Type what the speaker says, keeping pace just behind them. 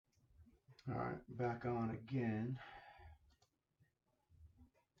All right, back on again.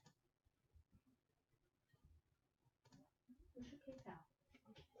 Where's your PayPal? I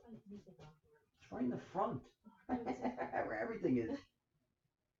can't find anything on here. It's right in the front, where everything is.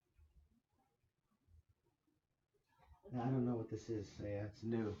 I don't know what this is. Yeah, it's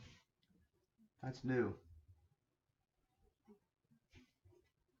new. That's new.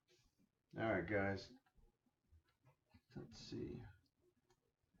 All right, guys. Let's see.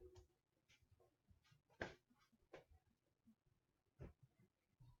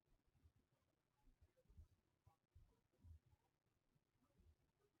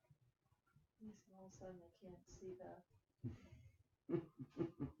 All of a sudden, I can't see the.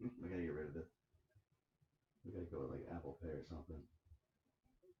 We gotta get rid of this. We gotta go with like Apple Pay or something.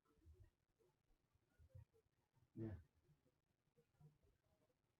 Yeah.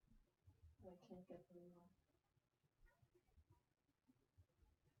 I can't get the one.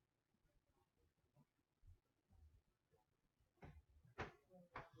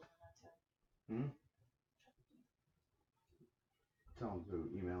 Hmm? Tell them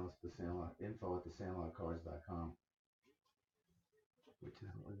to email us the Sandlot info at the sandlotcards.com.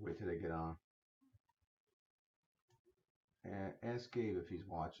 Wait till they get on. Ask Gabe if he's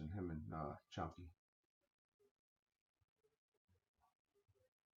watching, him and Chunky.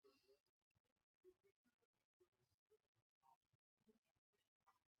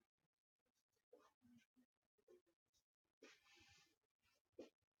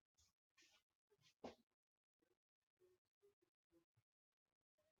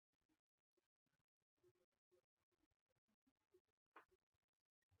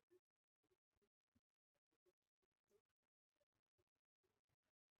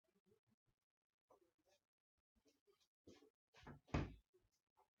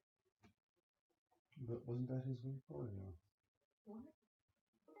 But wasn't that his info or no? What?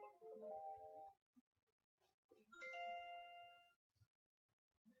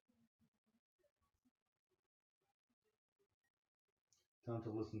 Tell him to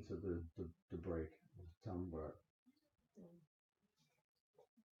listen to the break. Tell him what.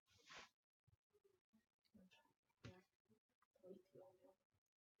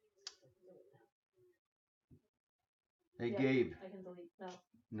 Hey, Yeah, Gabe. I can delete. No.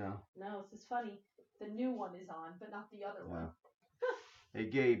 No. No, it's just funny. The new one is on, but not the other one. Hey,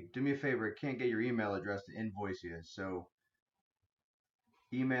 Gabe, do me a favor. I can't get your email address to invoice you, so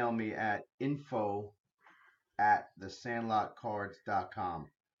email me at info at thesandlotcards.com.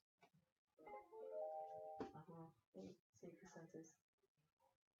 Save the census.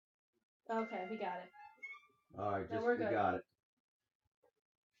 Okay, we got it. All right, No, we're you good. got it.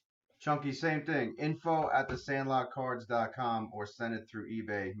 Chunky, same thing. Info at thesandlotcards.com or send it through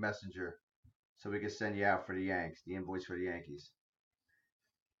eBay Messenger so we can send you out for the Yanks, the invoice for the Yankees.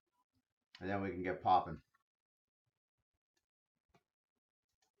 And then we can get popping.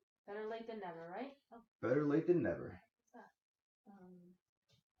 Better late than never, right? Oh. Better late than never.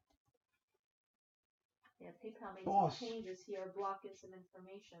 Yeah, PayPal made Boss. some changes here, blocking some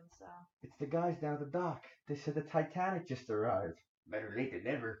information, so. It's the guys down at the dock. They said the Titanic just arrived. Better late than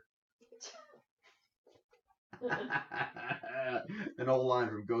never. An old line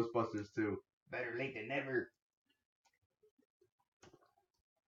from Ghostbusters too. Better late than never.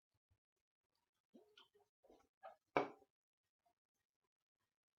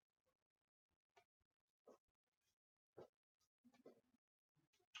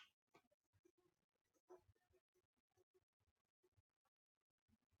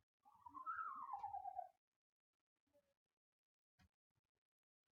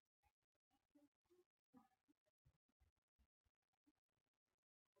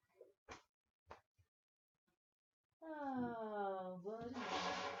 Oh, bloody.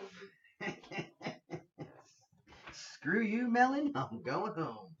 Screw you, Melon. I'm going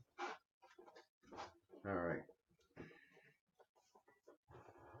home. All right.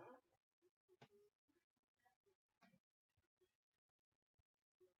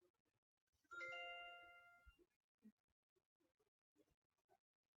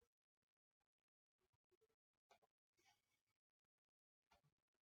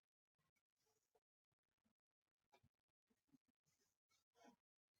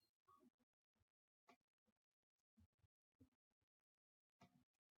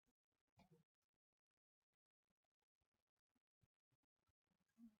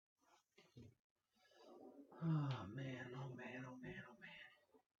 Oh man, oh man, oh man, oh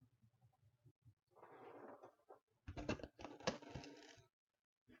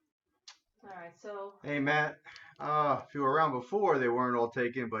All right, so. man. Hey Matt, if you were around before, they weren't all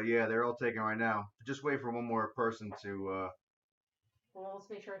taken, but yeah, they're all taken right now. Just wait for one more person to Well, let's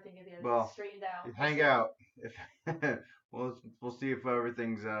make sure everything is Well, straightened out. hang out. If we'll see if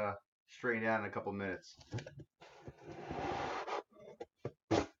everything's straightened out in a couple minutes.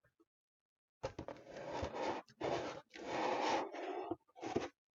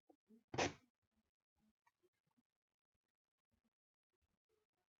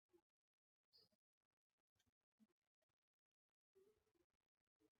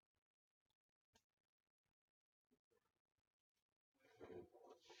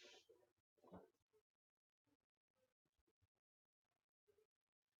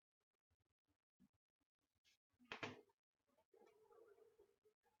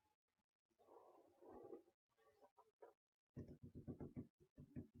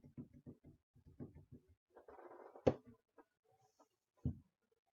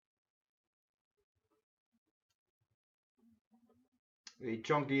 Hey,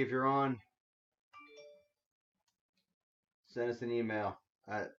 Chunky, if you're on, send us an email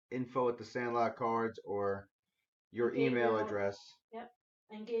at info@the Cards or your Gabe, email address. Yep.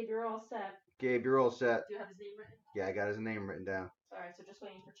 And Gabe, you're all set. Gabe, you're all set. Do you have his name written? Yeah, I got his name written down. Alright, so just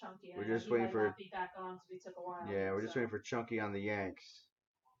waiting for Chunky. We're just waiting for. Not be back on because we took a while. Yeah, we're just waiting for Chunky on the Yanks.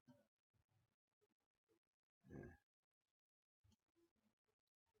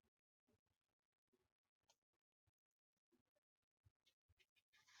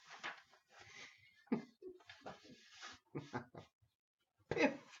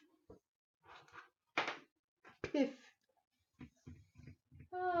 Piff. Piff.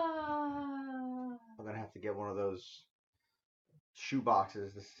 I'm gonna have to get one of those shoe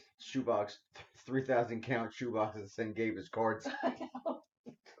boxes. This shoebox, 3,000 count shoe boxes. To send Gabe his cards.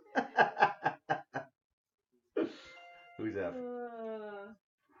 Who's that?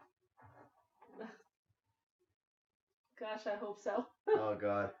 Gosh, I hope so. Oh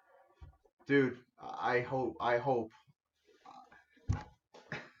God, dude, I hope. I hope.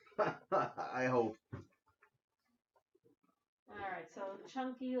 Alright, so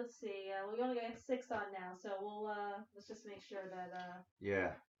Chunky, let's see. We only got 6 on now, so we'll let's just make sure that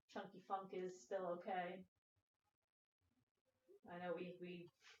yeah, Chunky Funk is still okay. I know we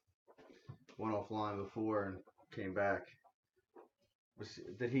went offline before and came back.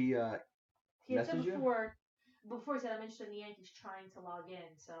 Did he he had said message you? Before he said I'm interested in the Yankees trying to log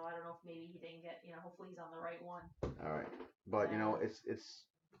in, so I don't know if maybe he didn't get, hopefully he's on the right one. All right, but it's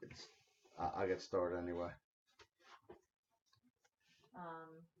I'll get started anyway.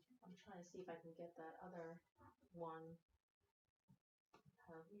 I'm trying to see if I can get that other one.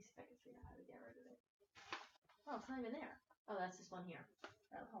 Let me see if I can figure out how to get rid of it. Oh, it's not even there. Oh, that's this one here.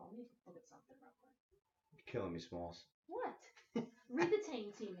 Hold on, let me look at something real quick. You're killing me, Smalls. What? Read the team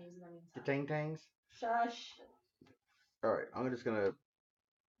names in the meantime. The Tangs? Shush. Alright, I'm just gonna.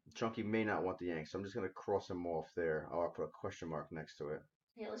 Chunky may not want the Yanks, so I'm just gonna cross him off there. I'll put a question mark next to it.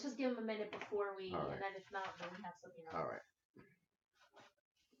 Yeah, let's just give him a minute before we, All right. and then if not, then we have something else. Alright.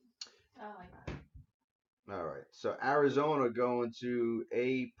 Oh my God. Alright, so Arizona going to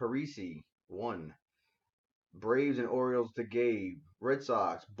A. Parisi, 1. Braves and Orioles to Gabe. Red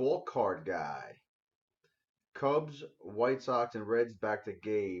Sox, bulk card guy. Cubs, White Sox, and Reds back to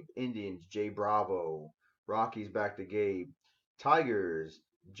Gabe. Indians, J. Bravo. Rockies back to Gabe. Tigers,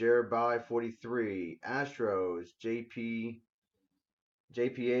 Jerebai 43. Astros,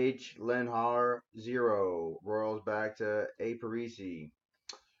 JPH, Lenhar 0. Royals back to A. Parisi.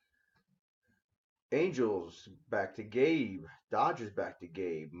 Angels back to Gabe. Dodgers back to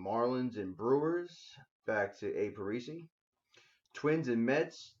Gabe. Marlins and Brewers back to A. Parisi. Twins and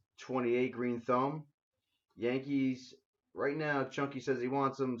Mets, 28 Green Thumb. Yankees, right now, Chunky says he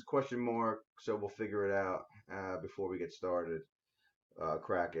wants them, question mark, so we'll figure it out before we get started.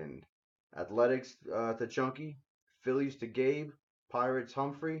 Kraken. Athletics to Chunky. Phillies to Gabe. Pirates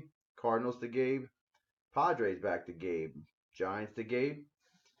Humphrey. Cardinals to Gabe. Padres back to Gabe. Giants to Gabe.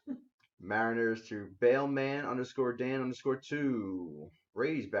 Mariners to Bowman _Dan _2.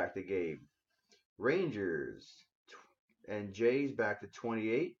 Rays back to Gabe. Rangers and Jays back to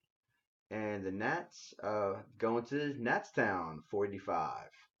 28. And the Nats going to Natstown 485.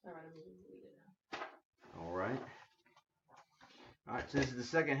 All right. All right, so this is the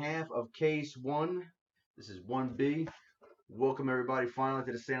second half of Case 1. This is 1B. Welcome, everybody, finally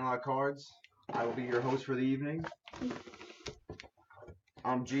to the Sandlot Cards. I will be your host for the evening.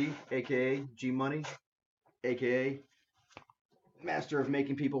 I'm G, a.k.a. G Money, a.k.a. Master of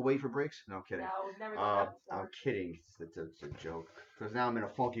making people wait for breaks. No, I'm kidding. No, we've never done that before. I'm kidding. It's a joke. Because now I'm in a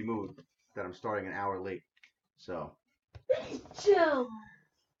funky mood that I'm starting an hour late. So. Chill.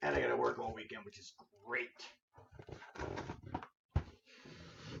 And I got to work all weekend, which is great.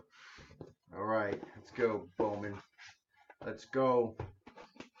 All right, let's go, Bowman. Let's go.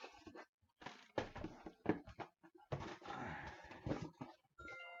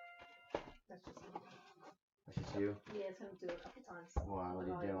 That's just you. Yeah, it's gonna do it a couple times. Wow, what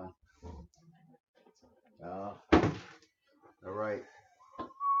are you doing? Oh. All right.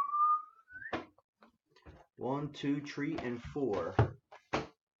 1, 2, 3, and 4.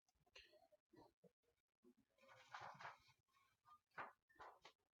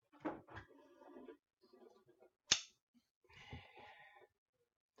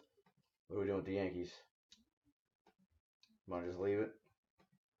 What are we doing with the Yankees? Want to just leave it?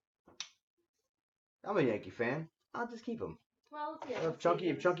 I'm a Yankee fan. I'll just keep him. Well, yeah. If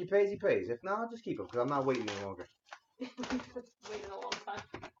Chunky pays, he pays. If not, I'll just keep him because I'm not waiting any longer. Waiting a long time.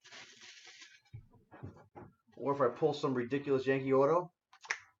 Or if I pull some ridiculous Yankee auto,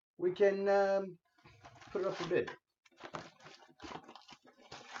 we can put it up for bid.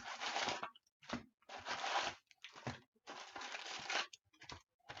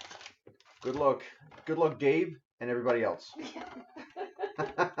 Good luck. Good luck, Gabe, and everybody else. Gabe,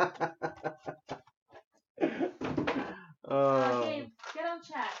 get on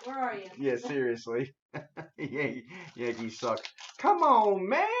chat. Where are you? Yeah, seriously. Yankees suck. Come on,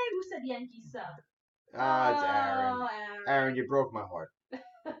 man. Who said Yankees suck? It's Aaron. Aaron, you broke my heart.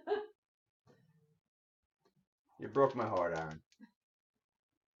 You broke my heart, Aaron.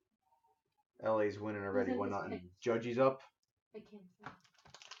 LA's winning already. 1-0. Judgy's up. I can't see.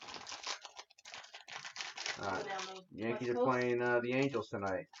 Yankees are playing the Angels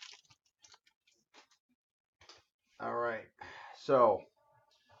tonight. All right. So,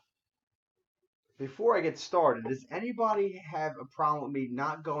 before I get started, does anybody have a problem with me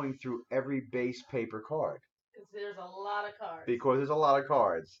not going through every base paper card? Because there's a lot of cards. Because there's a lot of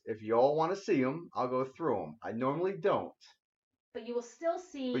cards. If you all want to see them, I'll go through them. I normally don't. But you will still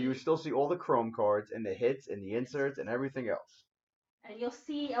see. But you will still see all the chrome cards and the hits and the inserts and everything else. And you'll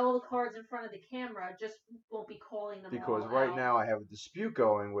see all the cards in front of the camera, just won't be calling them because all right out. now I have a dispute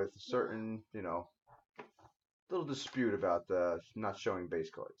going with certain, little dispute about not showing base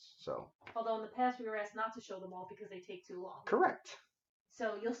cards. So. Although in the past we were asked not to show them all because they take too long. Correct.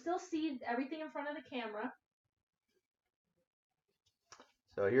 So you'll still see everything in front of the camera.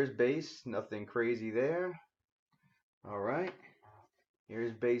 So here's base, nothing crazy there. All right.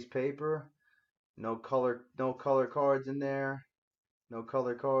 Here's base paper. No color cards in there. No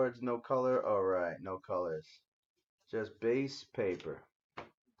color cards, no color. All right, no colors. Just base paper.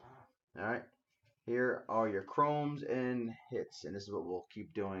 All right. Here are your chromes and hits, and this is what we'll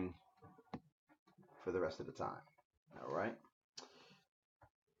keep doing for the rest of the time. All right.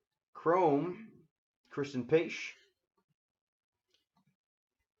 Chrome, Christian Page,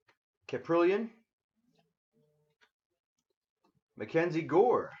 Caprillion, Mackenzie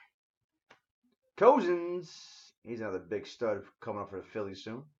Gore, Cozens. He's another big stud coming up for the Phillies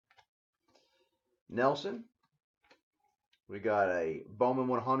soon. Nelson. We got a Bowman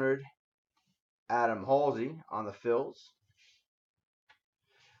 100, Adam Halsey on the Phils.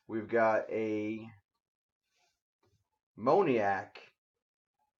 We've got a Moniak,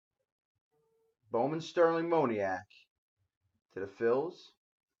 Bowman Sterling Moniak to the Phils.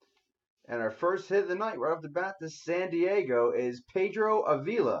 And our first hit of the night right off the bat to San Diego is Pedro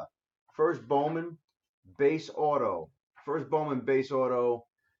Avila. First Bowman base auto. First Bowman base auto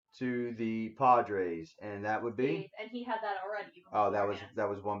to the Padres, and that would be. And he had that already. Oh, that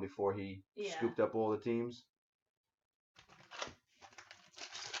was one before he scooped up all the teams.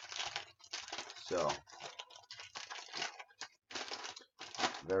 So,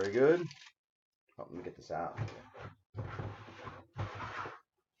 very good. Oh, let me get this out.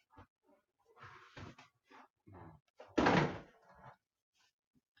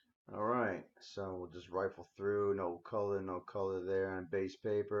 All right, so we'll just rifle through. No color there on base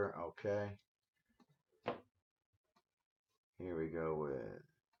paper. Okay. Here we go with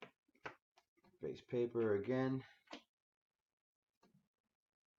base paper again.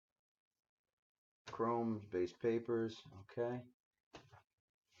 Chromes, base papers. Okay.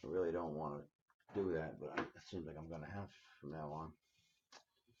 I really don't want to do that, but it seems like I'm going to have from now on.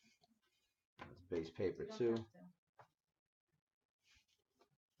 That's base paper too.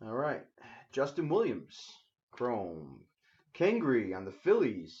 All right. Justin Williams, chrome. Kangry on the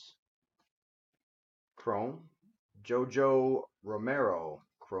Phillies, chrome. Jojo Romero,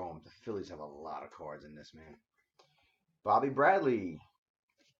 chrome. The Phillies have a lot of cards in this, man. Bobby Bradley,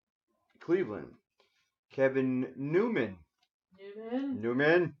 Cleveland. Kevin Newman.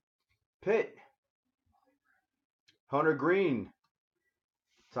 Pitt. Hunter Green,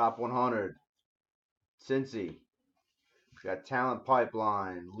 top 100. Cincy. Got Talent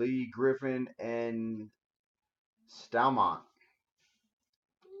Pipeline, Lee Griffin and Stalmont.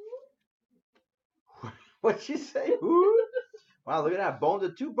 What'd she say? Who? Wow, look at that.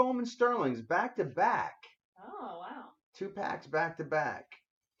 The two Bowman Sterlings back to back. Oh, wow. 2 packs back to back.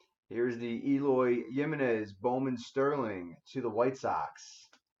 Here's the Eloy Jimenez Bowman Sterling to the White Sox.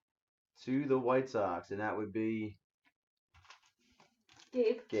 To the White Sox, and that would be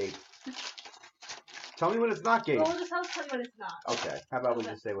Gabe. Tell me when it's not Gabe. Well, we'll just tell you when it's not. Okay. How about we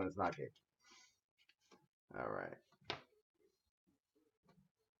just say when it's not Gabe? All right.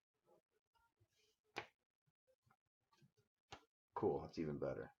 Cool. That's even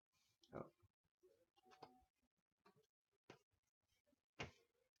better. Oh.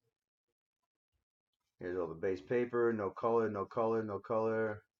 Here's all the base paper. No color, no color, no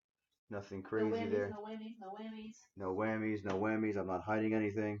color. Nothing crazy there. No whammies, no whammies. No whammies, no whammies. I'm not hiding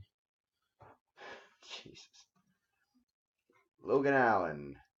anything. Jesus. Logan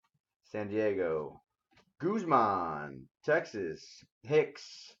Allen, San Diego. Guzman, Texas.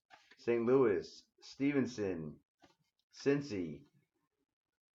 Hicks, St. Louis. Stevenson, Cincy.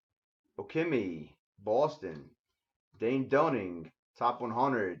 Okimi, Boston. Dane Dunning, top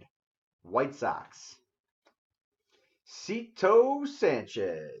 100. White Sox. Cito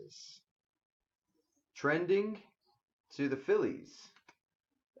Sanchez, trending to the Phillies.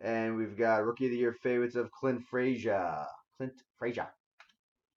 And we've got Rookie of the Year favorites of Clint Frazier.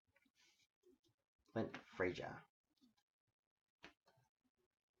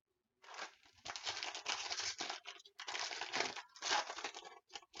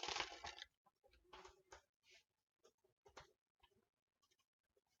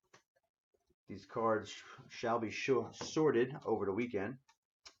 These cards shall be sorted over the weekend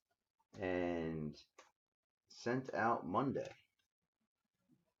and sent out Monday.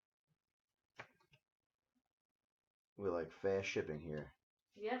 We like fast shipping here.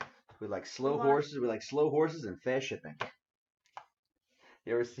 Yep. We like slow horses. We like slow horses and fast shipping.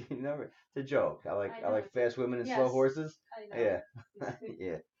 You ever seen? Never. It's a joke. I like fast women and slow horses. I know. Yeah.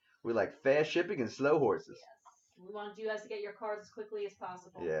 Yeah. We like fast shipping and slow horses. Yes. We want you guys to get your cards as quickly as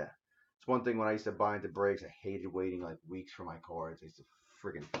possible. Yeah. It's one thing when I used to buy into breaks, I hated waiting like weeks for my cards. I used to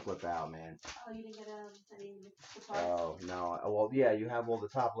friggin' flip out, man. Oh, you didn't get any cards? Oh, no. Well, yeah, you have all the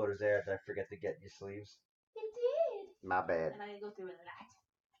top loaders there. Did I forget to get your sleeves? You did. My bad. And I didn't go through with that.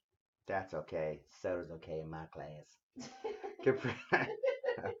 That's okay. Soda's okay in my class.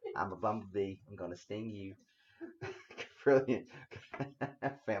 I'm a bumblebee. I'm gonna sting you. Caprillion.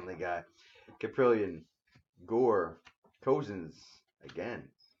 Family Guy. Caprillion. Gore. Cousins. Again.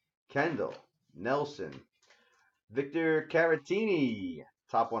 Kendall. Nelson. Victor Caratini.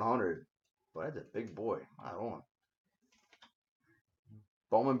 Top 100. Boy, that's a big boy. Right on.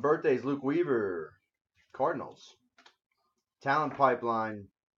 Bowman birthdays. Luke Weaver. Cardinals. Talent Pipeline.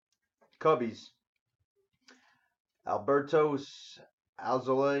 Cubbies. Albertos,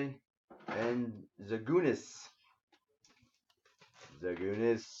 Alzole, and Zagunis.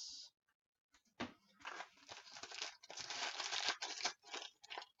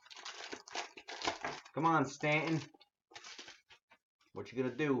 Come on, Stanton. What you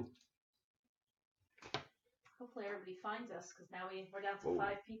gonna do? Hopefully everybody finds us, because now we're down to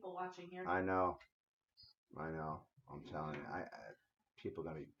 5 people watching here. I know. I'm telling you, people are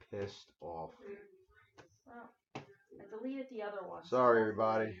gonna be pissed off. Well, I deleted the other one. Sorry,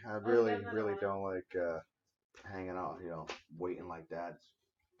 everybody. I really don't like hanging out, waiting like that.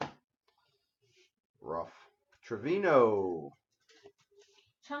 It's rough. Trevino.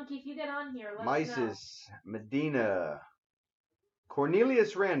 Chunky, if you get on here, let us know. Mises, Medina.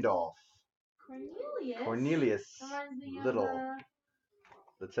 Cornelius Randolph. Cornelius.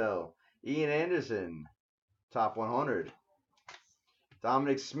 Littell. Ian Anderson. Top 100.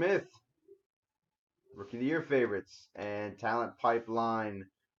 Dominic Smith. Rookie of the Year favorites. And talent pipeline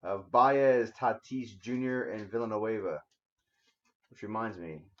of Baez, Tatis Jr., and Villanueva. Which reminds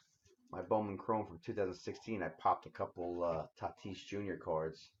me, my Bowman Chrome from 2016, I popped a couple Tatis Jr.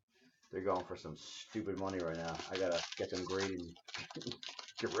 cards. They're going for some stupid money right now. I gotta get them graded and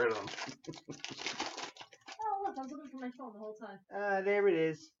get rid of them. Oh, look, I was looking for my phone the whole time. There it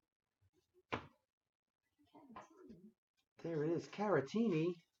is. There it is.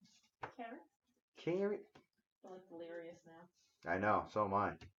 Caratini. Carrot? I like delirious now. I know, so am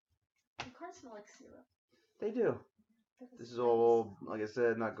I. The cards smell like syrup. They do. This is all, like I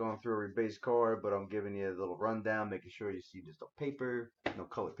said, not going through every base card, but I'm giving you a little rundown, making sure you see there's no paper, no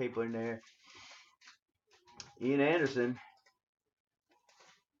colored paper in there. Ian Anderson.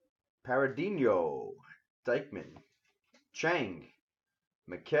 Paradino. Dykeman. Chang.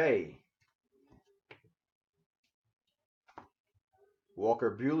 McKay.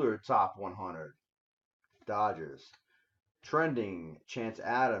 Walker Buehler, top 100. Dodgers. Trending, Chance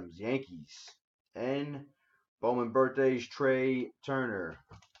Adams, Yankees. And Bowman birthdays, Trey Turner.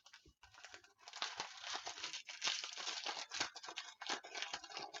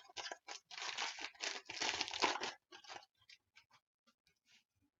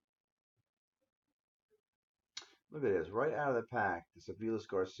 Look at this, right out of the pack, the Aviles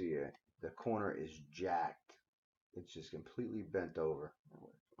Garcia. The corner is jacked. It's just completely bent over.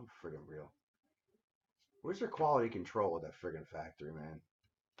 I'm friggin' real. Where's their quality control at that friggin' factory, man?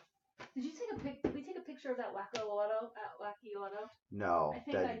 Did you take a pic? Did we take a picture of that Wacky Auto? No, I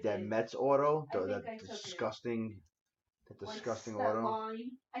think I that did. Mets auto, I think that I took disgusting, that disgusting that auto.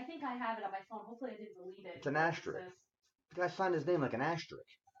 line. I think I have it on my phone. Hopefully I didn't delete it. It's an asterisk. The guy signed his name like an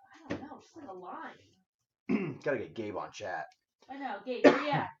asterisk. I don't know. It's like a line. Gotta get Gabe on chat. I know, Gabe. Where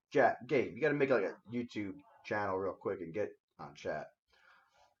you at? Gabe, you gotta make like a YouTube channel real quick and get on chat.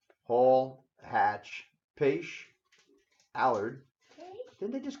 Hall, Hatch, Paish, Allard. Hey.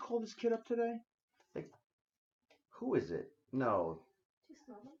 Didn't they just call this kid up today? Like, who is it? No. Do you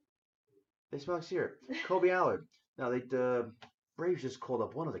smell them? They smell like syrup. Kobe Allard. No, the Braves just called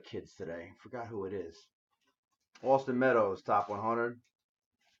up one of the kids today. Forgot who it is. Austin Meadows, top 100.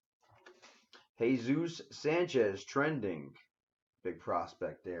 Jesus Sanchez, trending. Big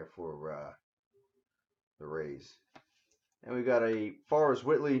prospect there for the Rays. And we got a Forrest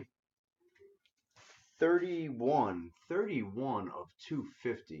Whitley, 31 of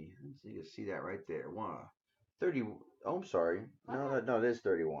 250. You can see that right there. 30. Oh, I'm sorry. No, it is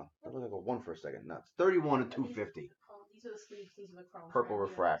 31. I looked like a 1 for a second. No, it's 31 and 250. These are the sleeves. These are the chromes. Purple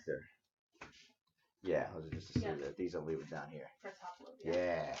refractor. Yeah, I was just to see that. These I'll leave it down here. For top load.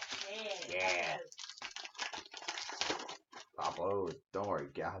 Yeah. Top load. Don't worry.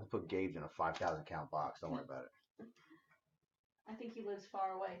 I have to put Gabe's in a 5,000 count box. Don't worry about it. I think he lives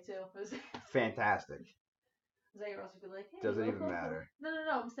far away too. Fantastic. Zayros would be like, hey, doesn't local, even matter. No,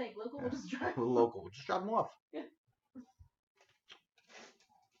 I'm saying local will just drive. Local, just drop them off. Yeah.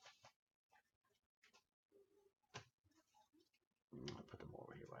 I'll put them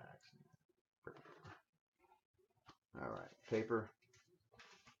over here by accident. All right, paper.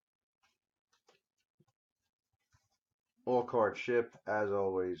 All cards ship, as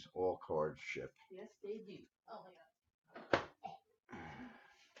always. All cards ship. Yes, they do. Oh my god.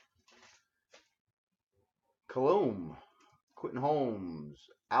 Colomb, Quentin Holmes,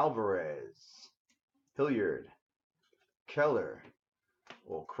 Alvarez, Hilliard, Keller,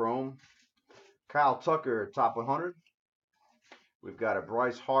 all chrome. Kyle Tucker, top 100. We've got a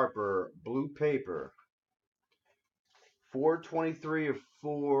Bryce Harper, blue paper. 423 of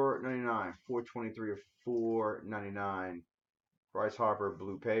 499. 423 of 499. Bryce Harper,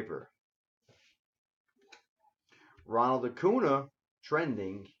 blue paper. Ronald Acuna,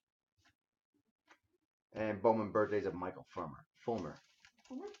 trending. And Bowman birthdays of Michael Fulmer.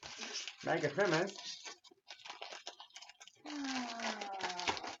 Mega famous.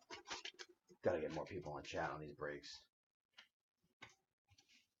 Gotta get more people on chat on these breaks.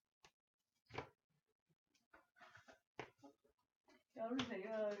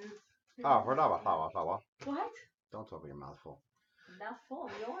 What? Don't talk with your mouth full. Not full.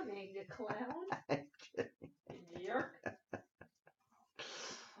 Yawning, you clown. Jerk.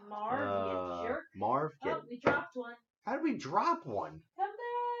 Marv, you jerk. Marv, oh, we dropped one. How did we drop one? Come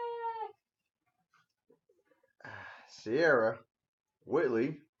back. Sierra,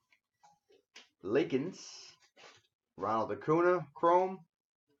 Whitley, Lakins, Ronald Acuna, chrome,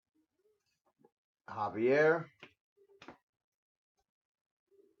 Javier,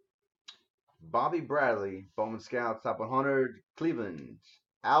 Bobby Bradley, Bowman Scouts, top 100, Cleveland,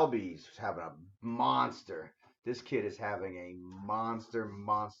 Albies having a monster. This kid is having a monster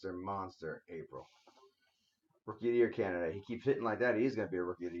April. Rookie of the Year candidate. He keeps hitting like that. He's going to be a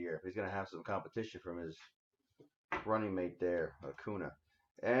Rookie of the Year. He's going to have some competition from his running mate there, Acuna.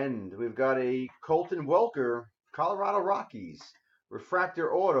 And we've got a Colton Welker, Colorado Rockies.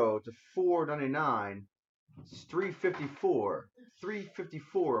 Refractor auto to 499. It's 354.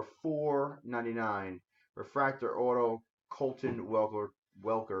 354 of 499. Refractor auto, Colton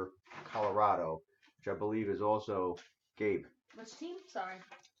Welker, Colorado, which I believe is also Gabe. Which team? Sorry.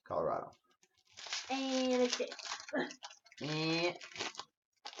 Colorado. And it's it.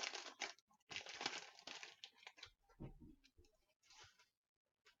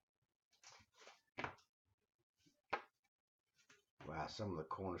 Wow, some of the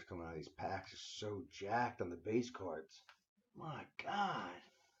corners coming out of these packs are so jacked on the base cards. My God.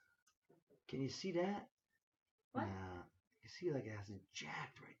 Can you see that? What? Nah. You see like it has it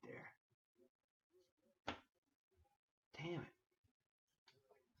jacked right there. Damn it.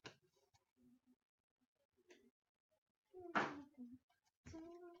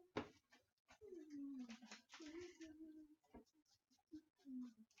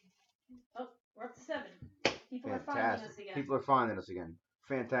 7. People are finding Fantastic. us again. People are finding us again.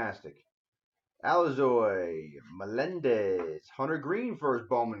 Fantastic. Alazoy, Melendez, Hunter Green first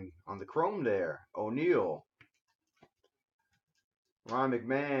Bowman on the chrome there. O'Neal. Ron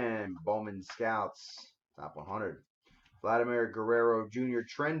McMahon, Bowman Scouts, top 100. Vladimir Guerrero Jr.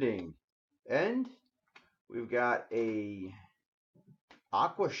 trending. And we've got a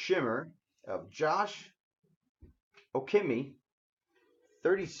Aqua Shimmer of Josh Okimi,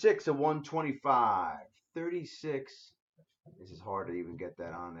 36 of 125. 36. This is hard to even get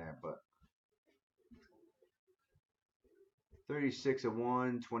that on there, but 36 of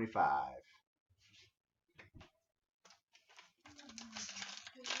 125.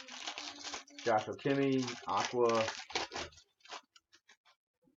 Josh Okimi, Aqua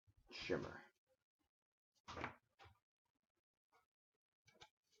Shimmer.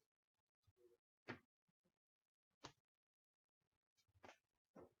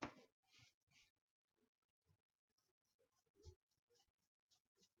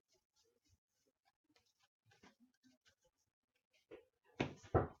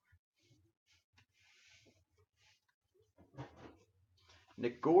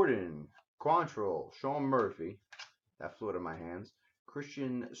 Nick Gordon, Quantrill, Sean Murphy, that flew out of my hands.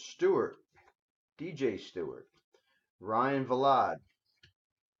 Christian Stewart, DJ Stewart, Ryan Vlad,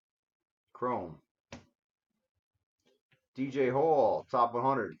 Chrome, DJ Hall, top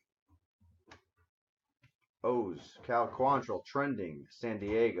 100. O's, Cal Quantrill, trending, San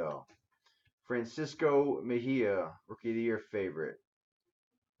Diego. Francisco Mejia, Rookie of the Year favorite.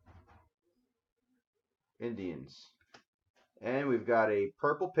 Indians. And we've got a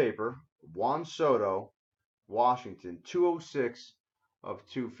purple paper, Juan Soto, Washington, 206 of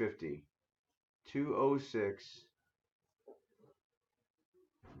 250. 206.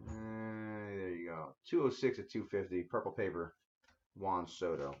 There you go. 206 of 250, purple paper, Juan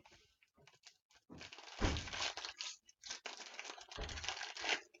Soto.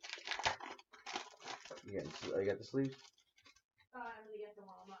 You got the sleeve? I'm going to get them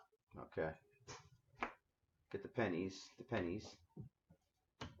while I'm up. Okay. Get the pennies. The pennies.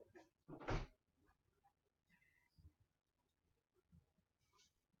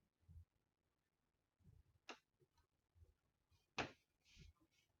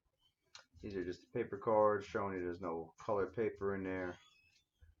 These are just the paper cards showing you there's no color paper in there.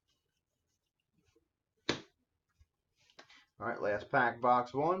 All right, last pack,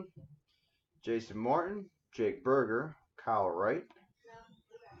 box 1. Jason Martin, Jake Berger, Kyle Wright,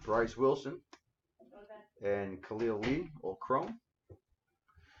 Bryce Wilson, and Khalil Lee, old Chrome.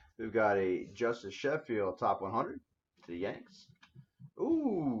 We've got a Justice Sheffield top 100 to the Yanks.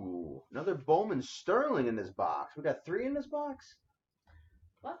 Ooh, another Bowman Sterling in this box. We got 3 in this box.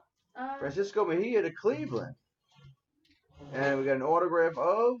 What? Francisco Mejia to Cleveland. And we got an autograph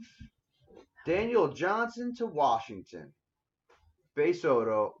of Daniel Johnson to Washington. Base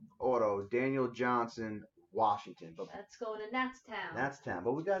auto, Daniel Johnson, Washington. But that's going to Nats Town. Nats Town.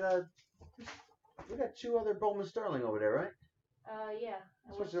 But we got 2 other Bowman Sterling over there, right? Yeah.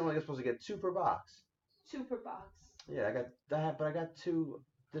 You're supposed to get 2 per box. 2 per box. Yeah, I got that, but I got 2.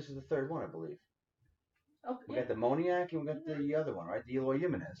 This is the 3rd one, I believe. Oh, We got the Moniak and we got the other one, right? The Eloy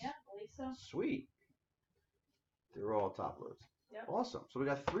Jimenez. Yeah, I believe so. Sweet. They're all top loads. Yep. Awesome. So we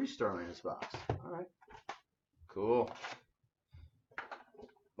got 3 Sterling in this box. All right. Cool.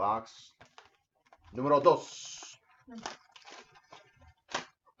 Box numero 2.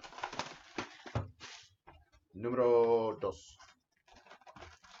 Numero 2.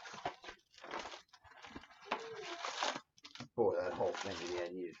 Boy, that whole thing, yeah,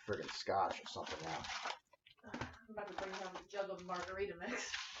 needed friggin' scotch or something now. I'm about to bring down the jug of margarita mix.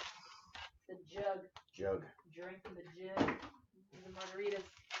 The jug. Jug. Drink from the jug. The margaritas.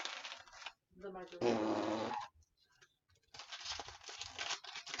 The margaritas.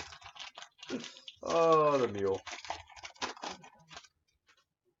 Oh, the mule.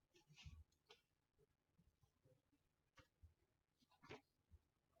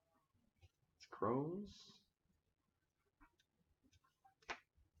 Chromes.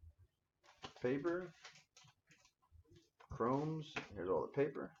 Paper. Chromes. Here's all the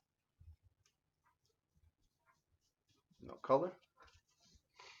paper. No color.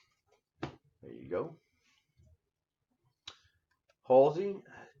 There you go. Halsey,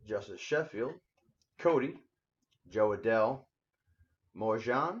 Justice Sheffield, Cody, Joe Adele,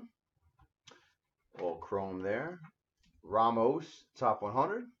 Morjan, all chrome there. Ramos, top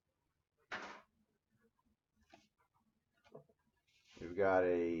 100. We've got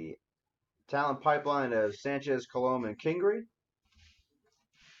a talent pipeline of Sanchez, Colom, and Kingery.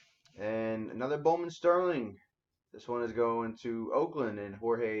 And another Bowman Sterling. This one is going to Oakland and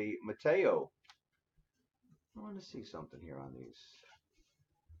Jorge Mateo. I want to see something here on these.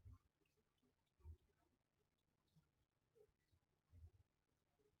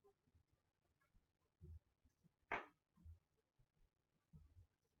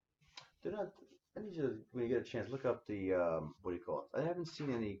 They're not. I need you to, when you get a chance, look up the what do you call it? I haven't seen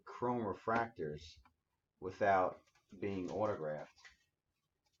any chrome refractors without being autographed.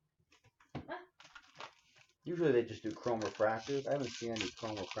 What? Usually they just do chrome refractors. I haven't seen any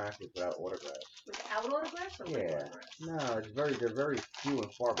chrome refractors without autographs. Without autographs or with Yeah, autographs? no, they're very few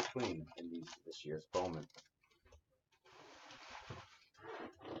and far between in this year's Bowman.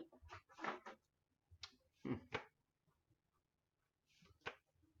 Hmm.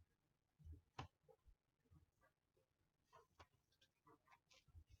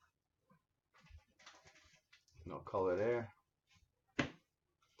 No color there.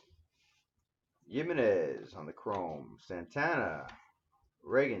 Jimenez on the chrome. Santana,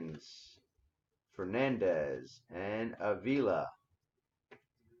 Reagans, Fernandez, and Avila.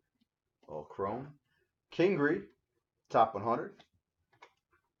 All chrome. Kingery, top 100.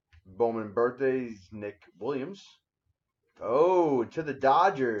 Bowman birthdays, Nick Williams. Oh, to the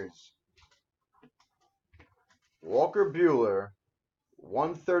Dodgers. Walker Buehler,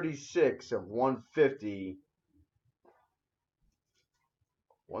 136 of 150.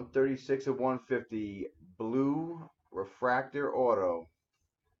 136 of 150. Blue refractor auto.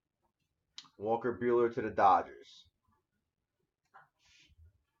 Walker Buehler to the Dodgers.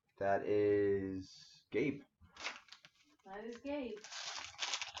 That is Gabe. That is Gabe.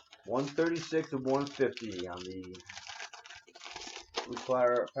 136 of 150 on the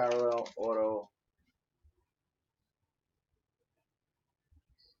blue parallel auto.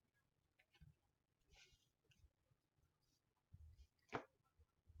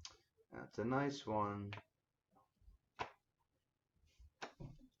 That's a nice one.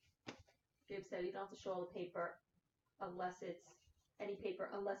 Gabe said you don't have to show all the paper unless it's any paper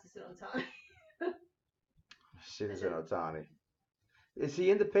unless it's an Otani. Citizen Otani. Is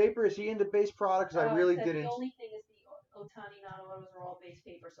he into paper? Is he into base products? I really didn't. The only thing is the Otani non-autos are all base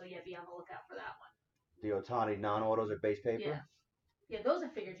paper, so yeah, be on the lookout for that one. The Otani non-autos are base paper? Yeah. Yeah, those I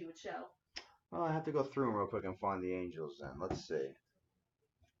figured you would show. Well, I have to go through them real quick and find the Angels then. Let's see.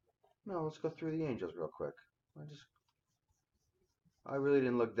 No, let's go through the Angels real quick. I really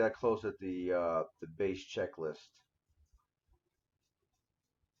didn't look that close at the base checklist.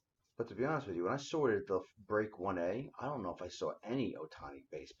 But to be honest with you, when I sorted the break 1A, I don't know if I saw any Otani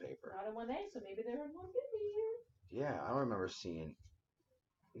base paper. Not in 1A, so maybe they're in 150 here. Yeah, I don't remember seeing.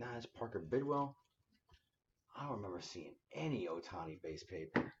 Nah, it's Parker Bidwell. I don't remember seeing any Otani base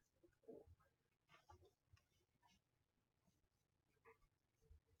paper.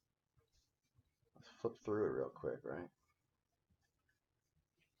 Let's flip through it real quick, right?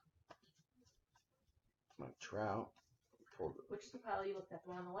 My Trout. Which is the pile you looked at? The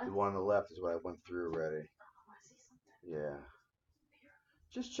one on the left? The one on the left is what I went through already. I want to see something. Yeah.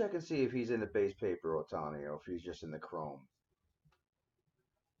 Just check and see if he's in the base paper Otani or if he's just in the chrome.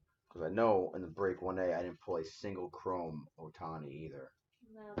 Because I know in the break 1A I didn't pull a single chrome Otani either.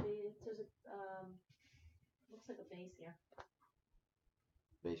 No, there's a looks like a base here.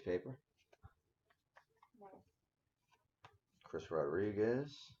 Base paper? No. Chris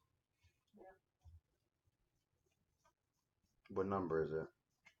Rodriguez. Yeah. What number is it?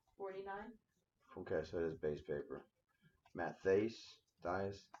 49. Okay, so it is base paper. Matt Thaiss,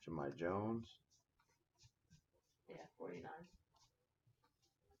 Jemai Jones. Yeah, 49.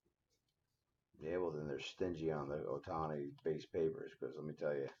 Yeah, well then they're stingy on the Otani base papers because let me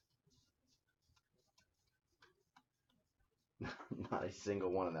tell you, not a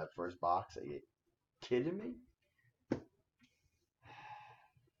single one in that first box. Are you kidding me?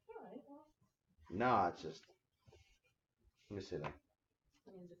 Alright, well. No, it's just. Let me see that.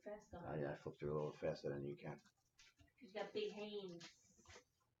 I mean, they're fast on Oh yeah, I flipped through a little faster than you can. You got big hands.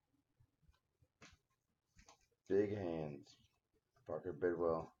 Big hands. Parker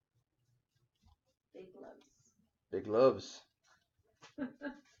Bidwell. Big gloves. Big gloves.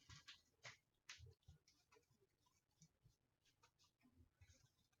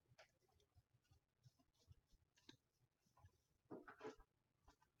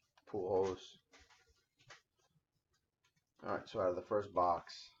 Pool hose. Alright, so out of the first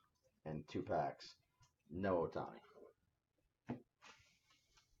box and 2 packs, no Otani.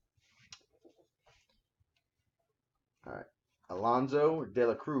 Alright. Alonso, De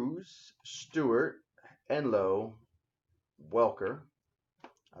La Cruz, Stewart, Enlow, Welker.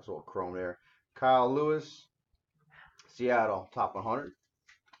 That's a little chrome there. Kyle Lewis, Seattle, top 100.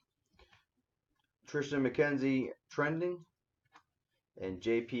 Tristan McKenzie, trending. And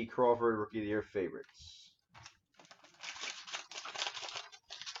J.P. Crawford, Rookie of the Year favorites.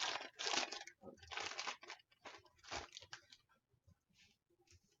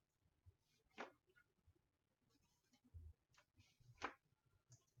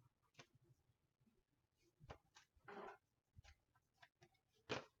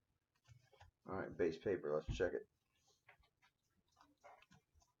 Alright, base paper. Let's check it.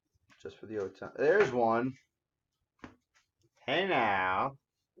 Just for the Otani. There's one. Hey now.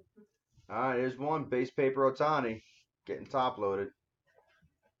 Alright, here's one. Base paper Otani. Getting top loaded.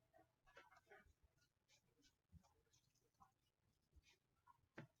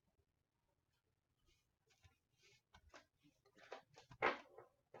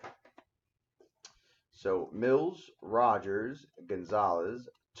 So Mills, Rogers, Gonzalez,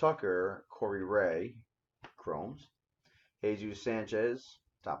 Tucker, Corey Ray, Chromes, Jesus Sanchez,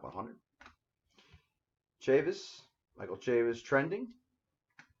 top 100. Chavis, Michael Chavis trending,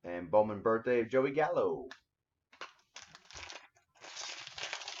 and Bowman birthday of Joey Gallo.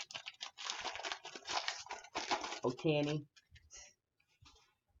 Otani.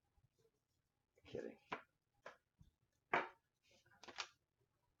 Kidding.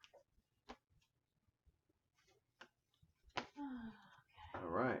 All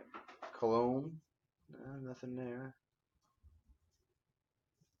right. Cologne. Nothing there.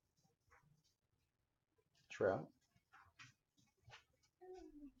 Trout.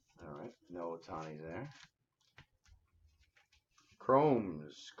 All right. No Otani there.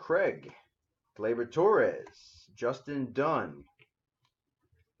 Chromes. Craig. Gleyber Torres. Justin Dunn.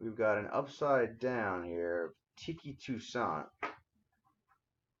 We've got an upside down here. Tiki Toussaint. I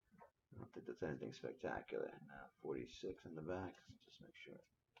don't think that's anything spectacular. No, 46 in the back. Just make sure.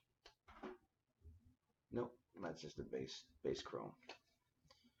 Nope, that's just a base chrome.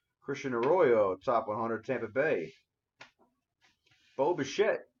 Christian Arroyo, top 100, Tampa Bay. Bo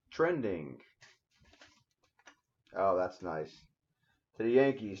Bichette, trending. Oh, that's nice. To the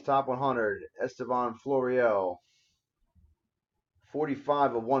Yankees, top 100, Esteban Florial.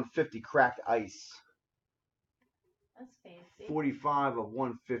 45 of 150 cracked ice. That's fancy. 45 of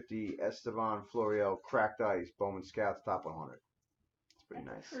 150 Esteban Florial cracked ice. Bowman Scouts, top 100. It's pretty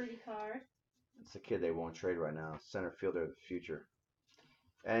nice. Pretty card. It's a kid they won't trade right now. Center fielder of the future.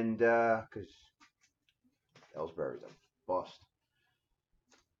 And because Ellsbury's a bust.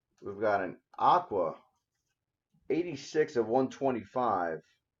 We've got an Aqua. 86 of 125.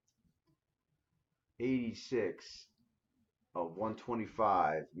 86 of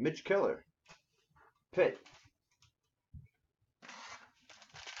 125. Mitch Keller. Pitt.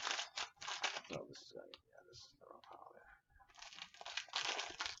 Oh, this is this is the wrong pile there.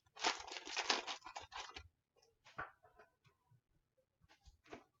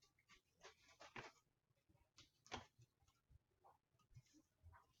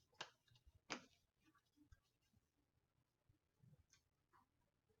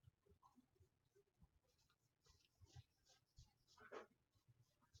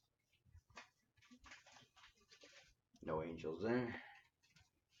 No Angels there.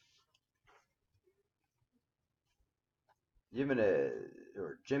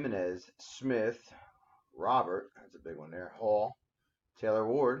 Jimenez, Smith, Robert, that's a big one there. Hall, Taylor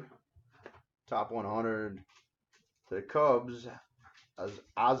Ward, top 100 to the Cubs,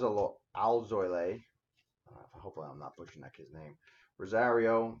 Alzoile. Hopefully I'm not butchering that kid's name.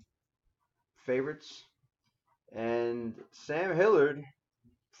 Rosario, favorites, and Sam Hillard,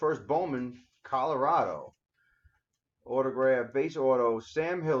 first Bowman, Colorado. Autograph, base auto,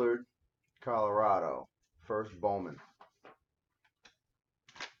 Sam Hillard, Colorado, first Bowman.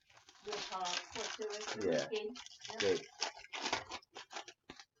 Yeah. Great.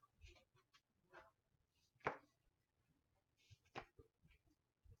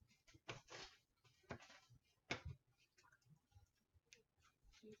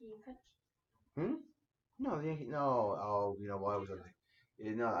 No, the Yankee. No. Oh, you know why was I?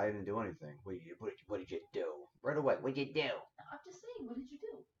 No, I didn't do anything. What did you do? Right away. What did you do? I'm just saying. What did you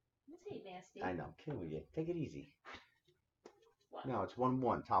do? Let's say nasty. I know. I'm kidding with you. Take it easy. What? No, it's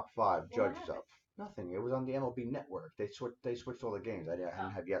 1-1, top 5. What Judge happened? up. Nothing. It was on the MLB Network. They switched all the games. I didn't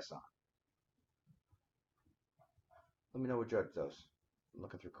have yes on. Let me know what Judge does. I'm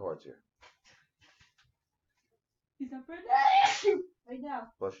looking through cards here. He's up right now.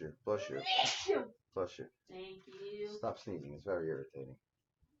 Bless you. Bless you. Bless you. Thank you. Stop sneezing. It's very irritating.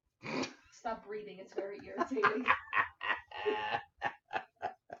 Stop breathing. It's very irritating.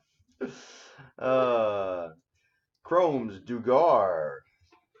 Chromes, Dugar,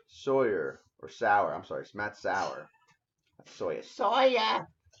 Sawyer, or Sauer. I'm sorry, it's Matt Sauer. That's Sawyer. Sawyer!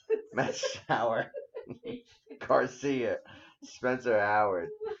 Matt Sauer. Garcia. Spencer Howard.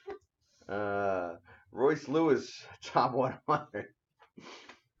 Royce Lewis, top 100.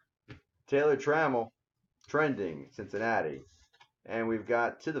 Taylor Trammell, trending, Cincinnati. And we've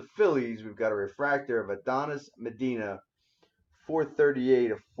got, to the Phillies, we've got a refractor of Adonis Medina,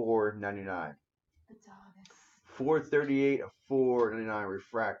 438 of 499. Adonis. 438, a 499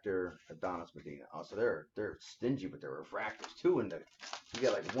 refractor, Adonis Medina. Oh, so they're stingy with their refractors too. In the you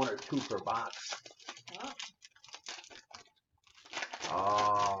get like 1 or 2 per box.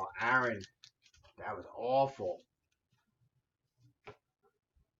 Oh, Aaron, that was awful.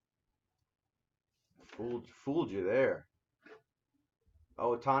 Fooled you there.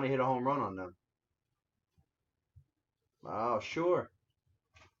 Oh, Ohtani hit a home run on them. Oh, sure.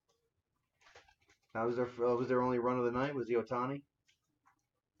 That was their only run of the night. Was the Ohtani?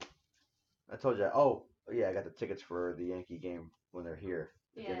 I told you. Oh, yeah, I got the tickets for the Yankee game when they're here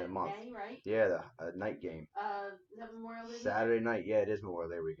at the end of the month. May, right? Yeah, the night game. Is that Memorial Day? Saturday night. Yeah, it is Memorial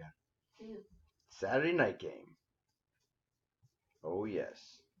Day weekend. Jeez. Saturday night game. Oh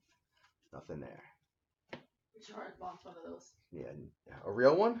yes. Nothing there. Sure, bought one of those. Yeah, a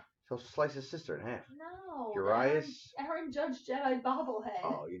real one. He'll slice his sister in half. No. Urias. Aaron Judge Jedi bobblehead.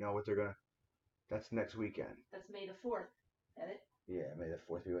 Oh, you know what they're gonna. That's next weekend. That's May the 4th. Get it? Yeah, May the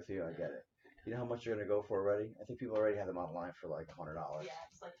 4th be with you. I get it. You know how much you're gonna go for already? I think people already have them online for like $100. Yeah,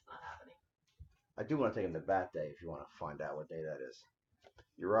 it's like it's not happening. I do want to take him to Bat Day if you want to find out what day that is.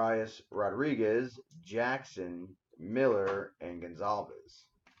 Urias, Rodriguez, Jackson, Miller, and Gonzalez.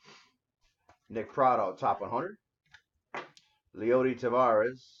 Nick Prado, top 100. Leody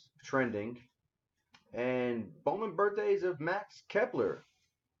Tavares, trending. And Bowman birthdays of Max Kepler,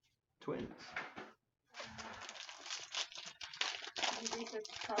 Twins. Did you research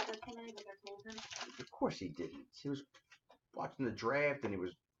Crawford tonight like I told him? Of course he didn't. He was watching the draft and he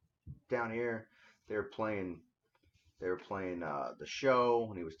was down here. They were playing the show,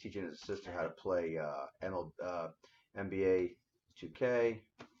 and he was teaching his sister how to play NBA 2K.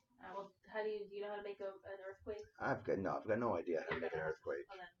 Well, how do you know how to make an earthquake? I've got no idea how to make an earthquake.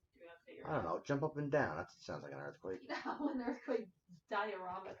 Well, then you have to figure it I don't know. Jump up and down. That sounds like an earthquake. No, an earthquake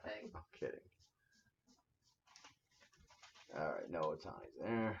diorama thing. I'm kidding. All right, no Ohtani's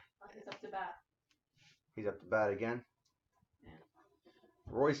there. He's up to bat. He's up to bat again. Yeah.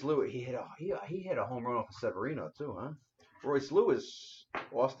 Royce Lewis, he hit a home run off of Severino too, huh? Royce Lewis,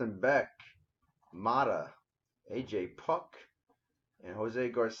 Austin Beck, Mata, AJ Puck, and Jose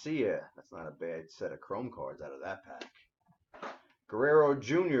Garcia. That's not a bad set of chrome cards out of that pack. Guerrero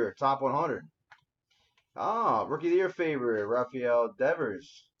Jr., top 100. Rookie of the Year favorite, Rafael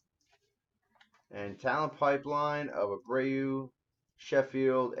Devers. And talent pipeline of Abreu,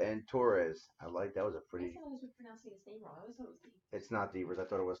 Sheffield, and Torres. I like that. Was a pretty. I was pronouncing his name wrong. I always thought it was Devers. It's not Devers. I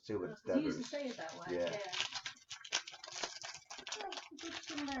thought it was too, but it's You Devers. used to say it that way. Yeah.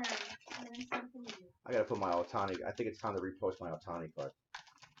 I gotta put my Ohtani. I think it's time to repost my Ohtani card.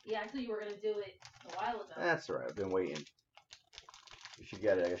 Yeah, I thought you were gonna do it a while ago. That's alright. I've been waiting. You should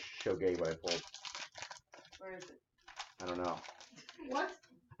get it. I guess show Gabe what I pulled. Where is it? I don't know. What?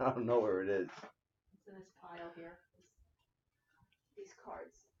 I don't know where it is. It's in this pile here. These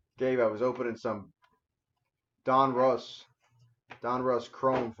cards. Gabe, I was opening some Don Russ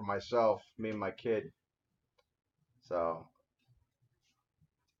Chrome for myself, me and my kid. So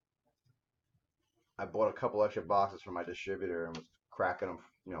I bought a couple extra boxes from my distributor and was cracking them.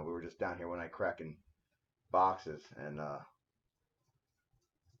 You know, we were just down here one night cracking boxes, and I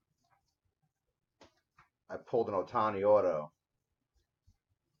pulled an Ohtani auto.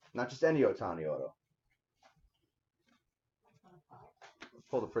 Not just any Ohtani auto.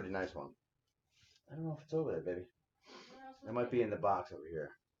 Pulled a pretty nice one. I don't know if it's over there, baby. It might be in the box over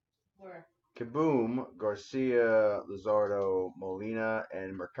here. Where? Kaboom, Garcia, Luzardo, Molina,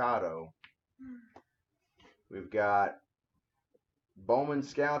 and Mercado. We've got Bowman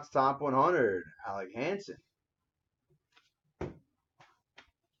Scouts top 100, Alec Hansen.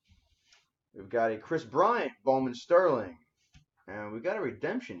 We've got a Chris Bryant, Bowman Sterling. And we've got a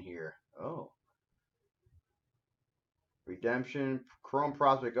redemption here. Oh. Redemption, Chrome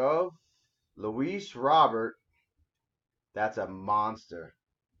prospect of Luis Robert. That's a monster.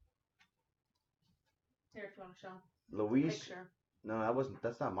 Here, if you want to show. Luis. Picture. No,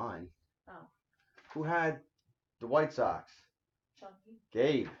 that's not mine. Oh. Who had the White Sox? Chunky.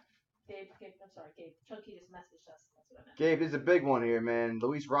 Gabe. I'm sorry, Gabe. Chunky just messaged us. That's what I meant. Gabe, this is a big one here, man.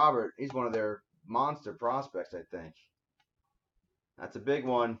 Luis Robert, he's one of their monster prospects, I think. That's a big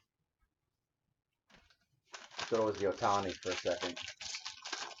one. I thought it was the Ohtani for a second.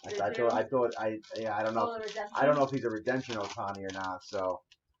 I don't know. I don't know if he's a redemption Ohtani or not. So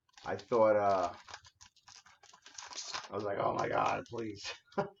I thought, I was like, oh my God, please.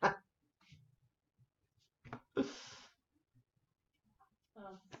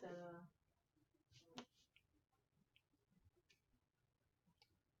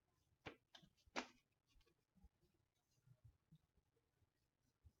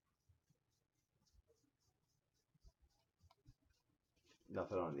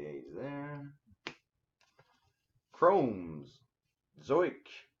 Nothing on the A's there. Chromes. Zoik.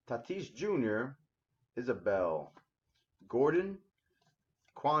 Tatis Jr. Isabel. Gordon.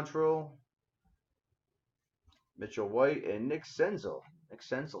 Quantrill. Mitchell White. And Nick Senzel. Nick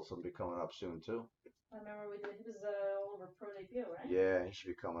Senzel's going to be coming up soon, too. I remember he was all over Pro Debut, right? Yeah, he should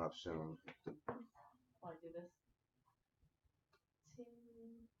be coming up soon. Want to do this?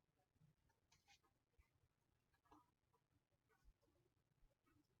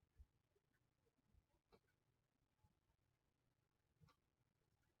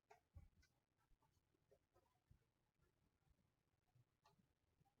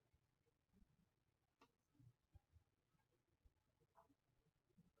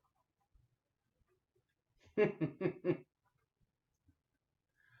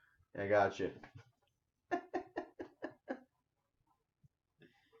 I got you.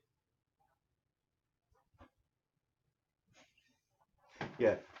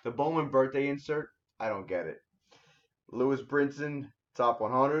 Yeah, the Bowman birthday insert, I don't get it. Lewis Brinson, top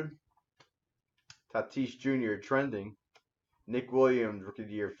 100. Tatis Jr. trending. Nick Williams, rookie of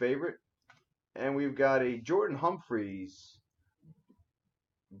the year favorite. And we've got a Jordan Humphreys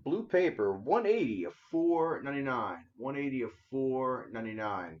blue paper, 180 of 499. 180 of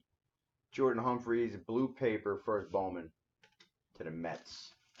 499. Jordan Humphreys blue paper, first Bowman to the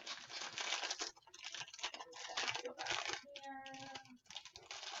Mets.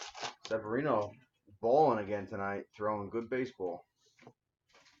 Severino balling again tonight, throwing good baseball.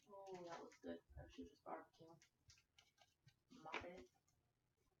 Oh, that looks good. That should just barbecue. Muppet.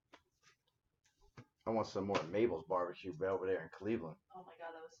 I want some more Mabel's barbecue over there in Cleveland. Oh my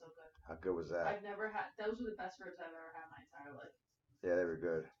god, that was so good. How good was that? I've never had, those were the best ribs I've ever had in my entire life. Yeah, they were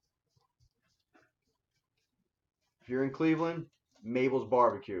good. If you're in Cleveland, Mabel's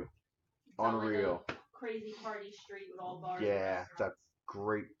barbecue. Unreal. Like a crazy party street with all bars. Yeah, it's a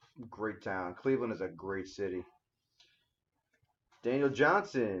great town. Cleveland is a great city. Daniel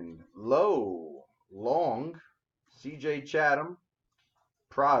Johnson, low, long, CJ Chatham,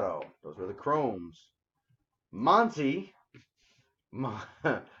 Prado. Those were the Chromes. Monty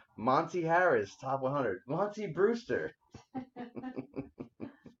Harris, top 100. Monty Brewster.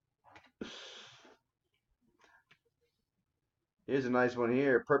 Here's a nice one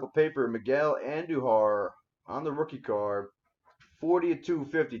here. Purple paper, Miguel Andujar on the rookie card. 40 of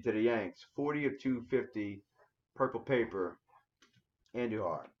 250 to the Yanks. 40 of 250. Purple paper,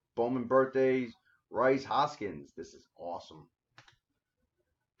 Andujar. Bowman birthdays, Rice Hoskins. This is awesome.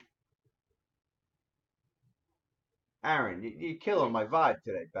 Aaron, you're killing my vibe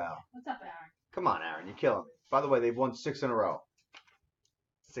today, pal. What's up, Aaron? Come on, Aaron, you're killing me. By the way, they've won 6 in a row.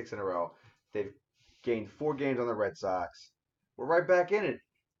 6 in a row. They've gained 4 games on the Red Sox. We're right back in it.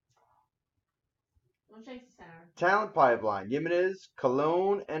 Don't shake the Aaron. Talent pipeline. Jimenez,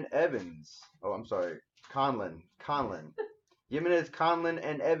 Colon, and Evans. Oh, I'm sorry. Conlon. Jimenez, Conlon,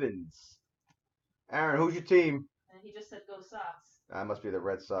 and Evans. Aaron, who's your team? And he just said go Sox. That must be the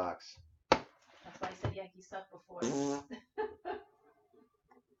Red Sox. That's why I said Yankees suck before.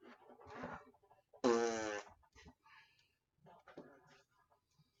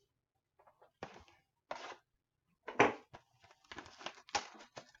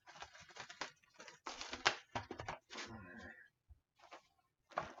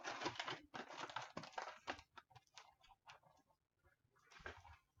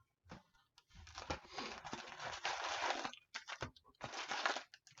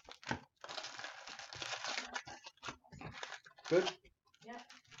 Good? Yep.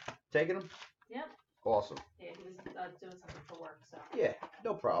 Taking them? Yep. Awesome. Yeah, he was doing something for work, so. Yeah,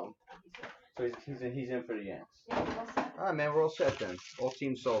 no problem. He's So he's in for the Yanks. Yeah, we're all set. All right, man, we're all set then. All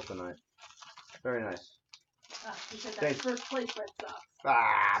teams sold tonight. Very nice. He said Thanks. that's first place Red Sox.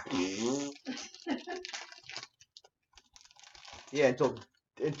 Ah. Yeah, until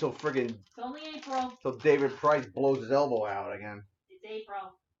friggin' It's only April. until David Price blows his elbow out again. It's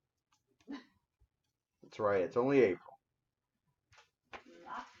April. That's right. It's only April.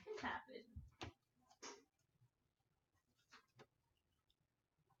 Lots can happen.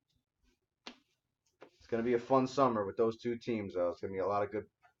 It's gonna be a fun summer with those two teams, though. It's gonna be a lot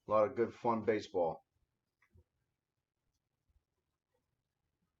of good fun baseball.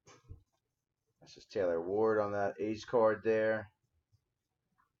 That's just Taylor Ward on that ace card there.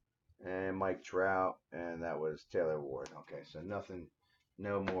 And Mike Trout, and that was Taylor Ward. Okay, so nothing,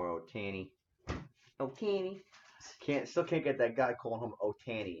 no more Ohtani. Ohtani. Still can't get that guy calling him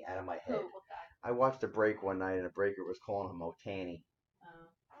Ohtani out of my head. Who? What guy? I watched a break one night, and a breaker was calling him Ohtani.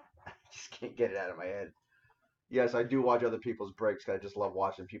 I just can't get it out of my head. Yes, I do watch other people's breaks, because I just love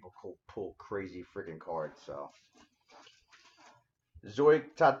watching people pull crazy freaking cards, so.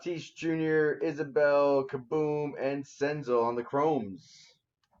 Zoic, Tatis Jr., Isabel, Kaboom, and Senzel on the Chromes.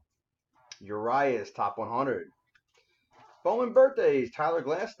 Urias, top 100. Bowman birthdays, Tyler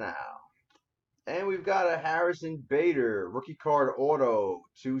Glasnow. And we've got a Harrison Bader, rookie card auto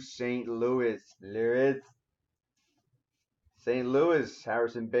to St. Louis. St. Louis,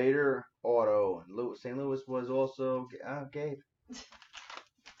 Harrison Bader, auto. St. Louis was also Gabe.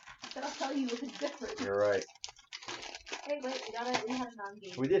 Then I'll tell you if it's different. You're right. Hey, wait, we had a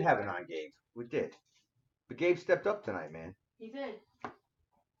non-game. We did have a non-Gabe. We did. But Gabe stepped up tonight, man. He did.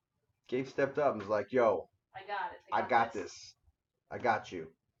 Gabe stepped up and was like, yo, I got it. I got this. I got you.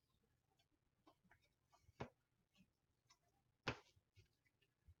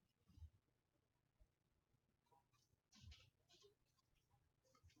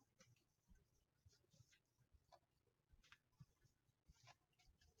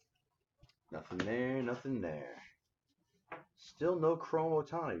 Nothing there, nothing there. Still no Chrome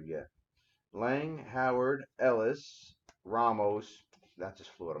Otani yet. Lang, Howard, Ellis, Ramos. That just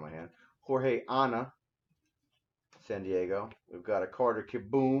flew out of my hand. Jorge Ana, San Diego. We've got a Carter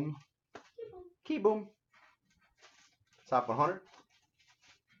Kieboom. Kieboom. Top 100.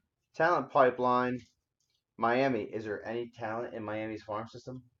 Talent pipeline. Miami. Is there any talent in Miami's farm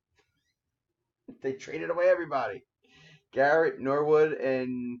system? They traded away everybody. Garrett, Norwood,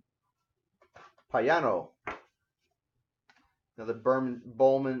 and Payano. Another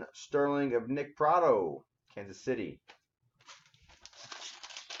Bowman Sterling of Nick Prado, Kansas City.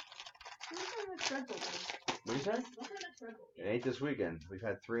 What do you say? It ain't this weekend. We've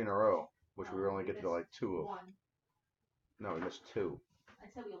had 3 in a row, which we only get to like 2 of. 1. No, we missed 2. I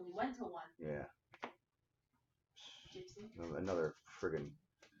said we only went to 1. Yeah. Gypsy. Another friggin'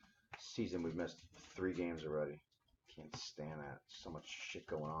 season we've missed 3 games already. Can't stand that. So much shit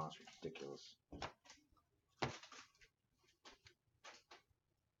going on. It's ridiculous.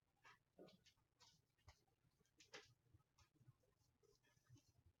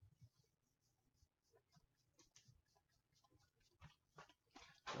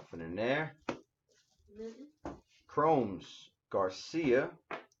 Nothing in there. Chromes, Garcia,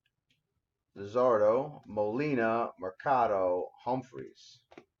 Lizardo, Molina, Mercado, Humphreys.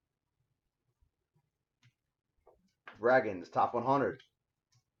 Dragons, top 100.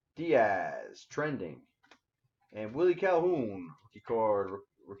 Diaz, trending. And Willie Calhoun, rookie card,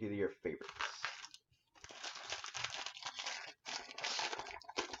 rookie of the year favorites.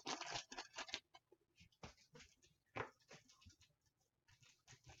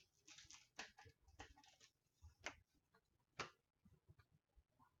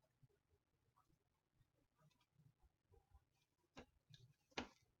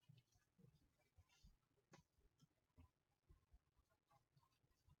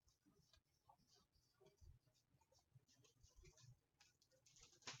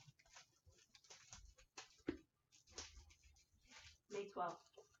 May 12th.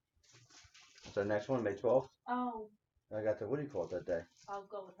 What's our next one? May 12th? Oh. I got the, what do you call it that day? I'll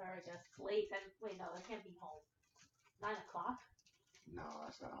go with her, I guess. It's late. And wait, no, I can't be home. 9 o'clock? No,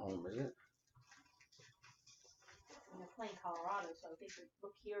 that's not home, is it? And they're playing Colorado, so I think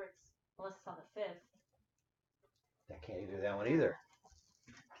look here, it's unless it's on the 5th. I can't do that one either.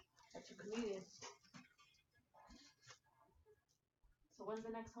 That's your comedian. So when's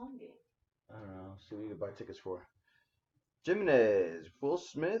the next home game? I don't know. See what you can buy tickets for. Jimenez, Will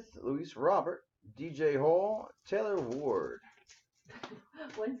Smith, Luis Robert, DJ Hall, Taylor Ward.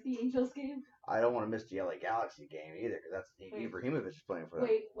 When's the Angels game? I don't want to miss the LA Galaxy game either, because that's Ibrahimovic is playing for them.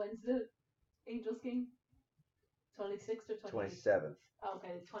 Wait, when's the Angels game? 26th or 27th? 27th. Oh,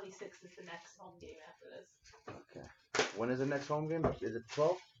 okay, the 26th is the next home game after this. Okay. When is the next home game? Is it the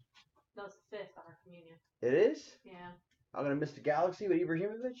 12th? No, it's the 5th on our communion. It is? Yeah. I'm going to miss the Galaxy with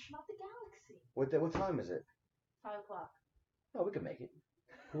Ibrahimovic? Not the Galaxy. What time is it? 5 o'clock. Oh, we can make it.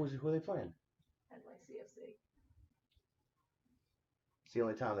 Who are they playing? NYCFC. It's the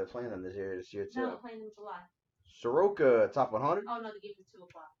only time they're playing them this year too. No, I'm playing them in July. Soroka, top 100. Oh, no, the game's at 2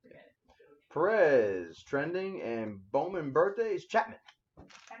 o'clock. Forget it. Perez, trending, and Bowman birthdays, Chapman.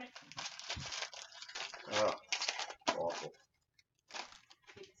 Oh, awful.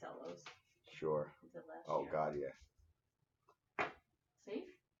 You can sell those. Sure. Oh, year. God, yeah. Safe?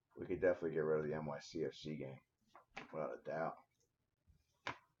 We could definitely get rid of the NYCFC game, without a doubt.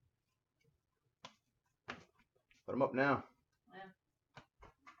 Put them up now. Yeah.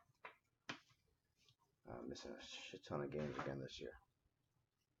 I'm missing a shit ton of games again this year.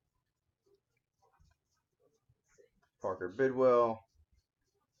 Parker Bidwell.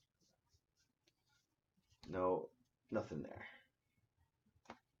 No, nothing there.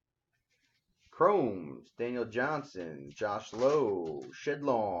 Chromes, Daniel Johnson, Josh Lowe,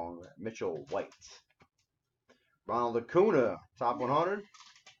 Shedlong, Mitchell White. Ronald Acuna, top 100.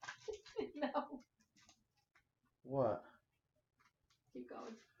 No. What? Keep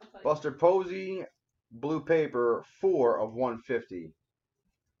going. Buster Posey, blue paper, 4 of 150.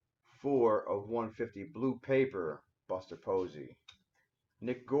 4 of 150, blue paper, Buster Posey.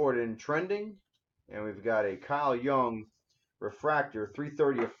 Nick Gordon, trending. And we've got a Kyle Young, refractor,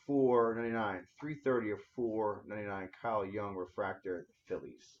 330 of 499. 330 of 499, Kyle Young, refractor,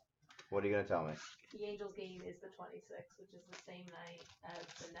 Phillies. What are you going to tell me? The Angels game is the 26th, which is the same night as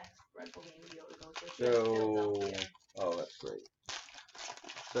the next Red Bull game we go to. So, oh, that's great.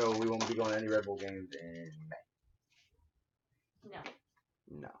 So we won't be going to any Red Bull games in May. No.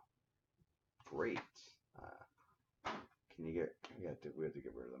 No. Great. Can you get? We have to get rid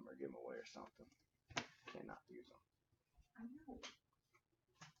of them or give them away or something. Cannot use them. I know.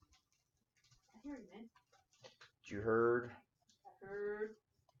 I hear you, man. You heard? I heard.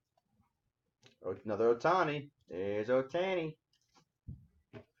 Oh, another Otani. There's Otani.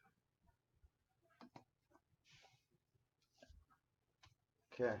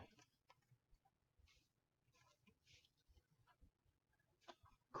 Okay.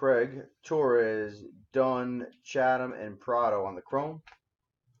 Craig, Torres, Dunn, Chatham, and Prado on the chrome.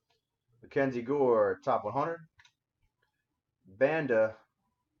 Mackenzie Gore, top 100. Banda,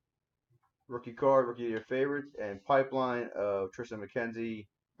 rookie card, rookie of your favorites, and pipeline of Tristan McKenzie,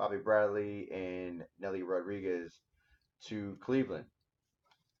 Bobby Bradley, and Nelly Rodriguez to Cleveland.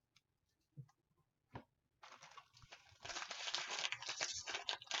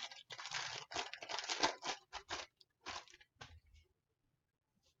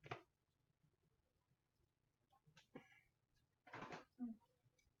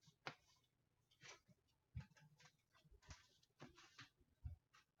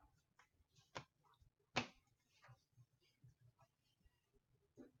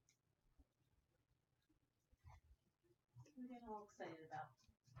 I'm getting all excited about.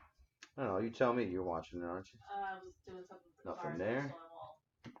 I don't know. You tell me. You're watching it, aren't you? I was doing something with the Nothing cars, there.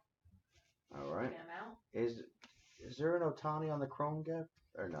 So I'm All right. get 'em out. Is there an Otani on the chrome gap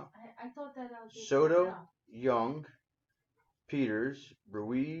or no? I thought that I was Soto, Young, Peters,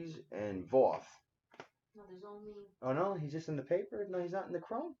 Ruiz, and Voth. No, there's only. Oh no, he's just in the paper. No, he's not in the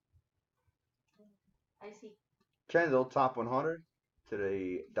chrome. I see. Kendall, top 100 to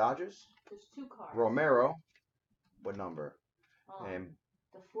the Dodgers. There's 2 cards. Romero, what number? And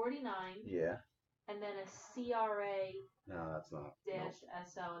the 49. Yeah. And then a CRA. No, that's not. Dash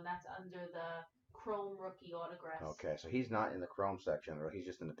SO, and that's under the Chrome rookie autographs. Okay, so he's not in the chrome section, or he's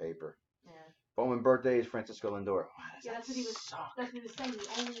just in the paper. Yeah. Bowman birthday is Francisco Lindor. Yeah, that's what he was. That's what he was saying. The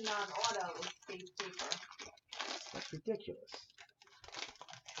only non-auto is paper. That's ridiculous.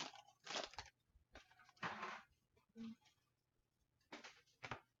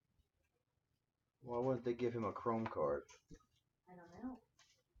 Why wouldn't they give him a chrome card? I don't know.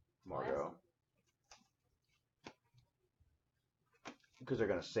 Margot. Because they're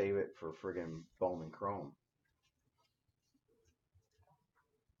gonna save it for friggin' Bowman Chrome.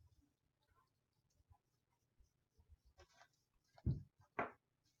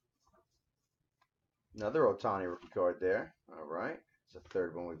 Another Otani rookie card there. All right, it's the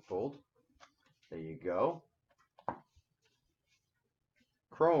third one we pulled. There you go.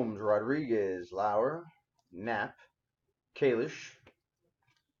 Chromes, Rodriguez, Lauer, Knapp, Kalish,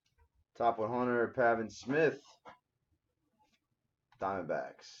 top 100, Pavin Smith,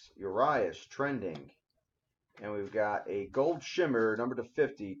 Diamondbacks, Urias, trending. And we've got a gold shimmer, number to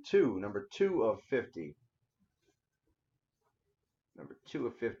 52, number 2 of 50. Number 2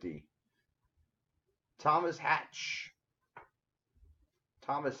 of 50. Thomas Hatch.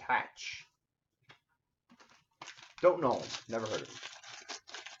 Thomas Hatch. Don't know him. Never heard of him.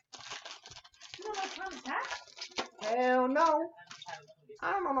 You don't know Thomas Hatch? Hell no.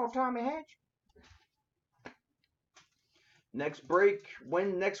 I don't know Tommy Hatch. Next break,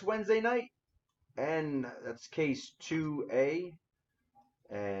 next Wednesday night. And that's case 2A.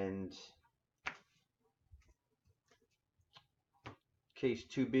 And case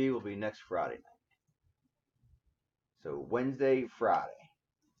 2B will be next Friday night. So Wednesday, Friday.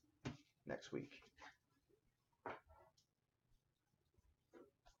 Next week.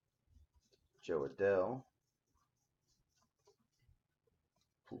 Joe Adele.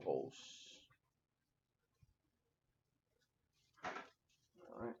 Pujols. All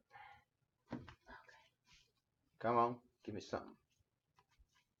right. Okay. Come on, give me something.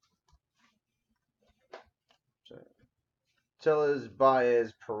 So, Tellez,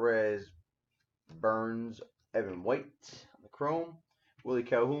 Baez, Perez, Burns, Evan White on the chrome. Willie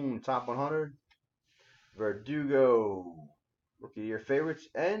Calhoun, top 100. Verdugo, rookie of the year favorites,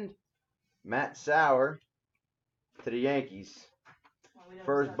 and Matt Sauer to the Yankees. Well, we don't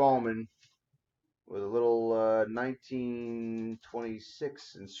First start Bowman with a little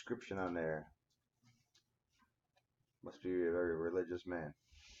 1926 inscription on there. Must be a very religious man.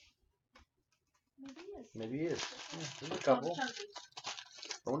 that. Maybe he is. Maybe he is. Yeah, there's a Oh, couple. chunky.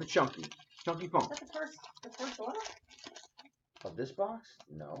 Going to Chunky. Chunky Funk. Is that the first order? Of this box?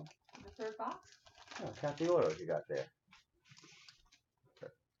 No. The third box? No, count the autos you got there.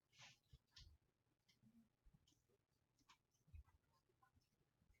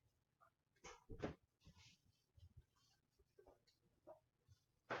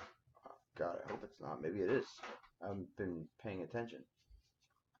 God, I hope it's not. Maybe it is. I haven't been paying attention.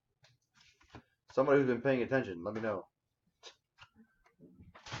 Somebody who's been paying attention, let me know.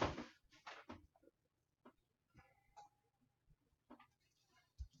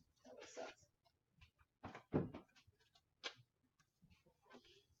 That sucks.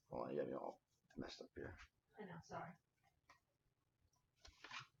 Hold on, you got me all messed up here. I know, sorry.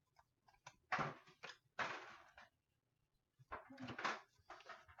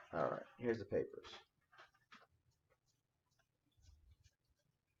 Alright, here's the papers.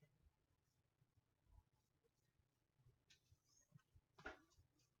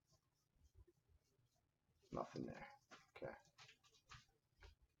 Nothing there.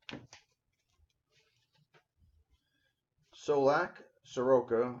 Okay. Solak,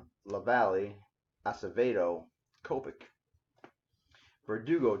 Soroka, Lavallee, Acevedo, Kopech.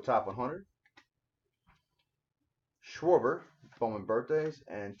 Verdugo, top 100. Schwarber, Bowman birthdays,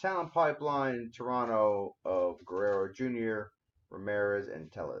 and Talent Pipeline, Toronto of Guerrero Jr., Ramirez,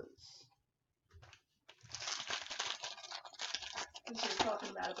 and Tellez. We were talking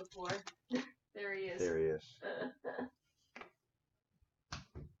about it before. There he is. There he is.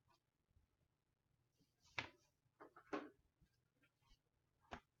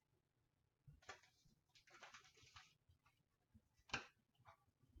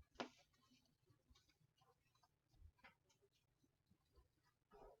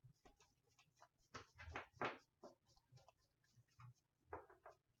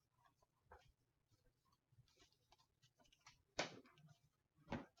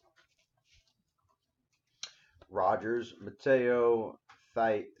 Rogers, Mateo,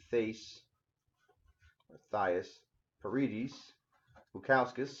 Thias, Paredes,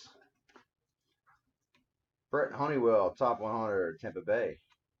 Bukowskis, Brett Honeywell, top 100, Tampa Bay.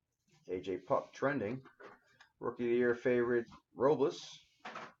 AJ Puck trending. Rookie of the year favorite, Robles.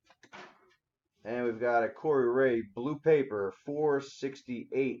 And we've got a Corey Ray blue paper,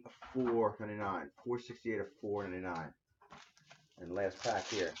 468 of 499. 468 of 499. And last pack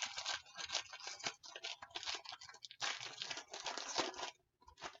here.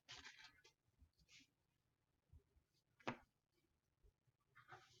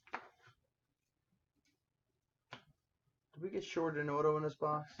 Did we get shorted an auto in this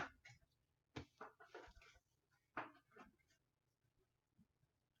box?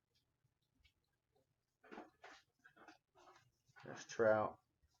 There's Trout.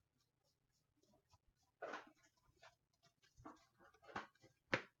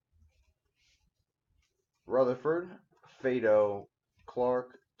 Rutherford, Fado,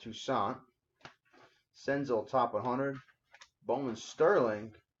 Clark, Toussaint, Senzel top 100, Bowman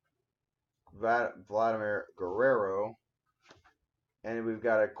Sterling, Vladimir Guerrero, and we've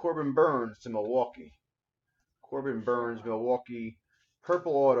got a Corbin Burns to Milwaukee. Corbin Burns, Milwaukee,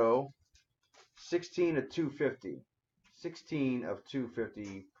 purple auto, 16 of 250. 16 of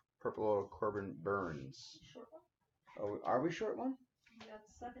 250, purple auto Corbin Burns. Short one? Oh, are we short one? You got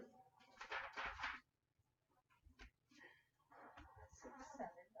 7. 6, 7.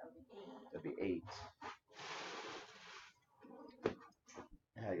 That would be 8. That'd be 8.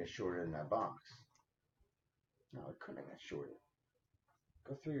 I had to get shorted in that box. No, I couldn't have got shorted.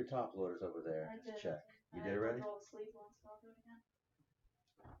 Go through your top loaders over there. I did. Check. You did already? Roll the sleeve once, so I'll do it again.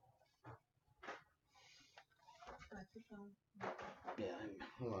 Yeah,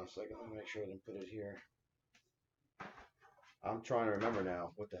 hold on a second. Let me make sure I didn't put it here. I'm trying to remember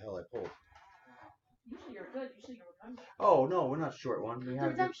now what the hell I pulled. Usually you're good. Usually you remember. Oh, no, we're not short one. We The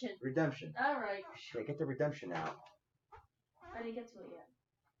have redemption. Redemption. All right. Shit, get the redemption out. I didn't get to it yet.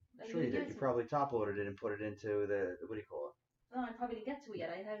 Sure you did. You probably top loaded it and put it into the, what do you call it? No, I probably didn't get to it yet.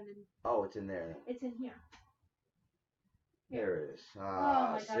 I haven't been. Oh, it's in there. It's in here. There it is. Oh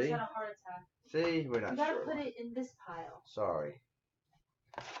my gosh, I see? got a heart attack. See? We're not You gotta short put one. it in this pile. Sorry.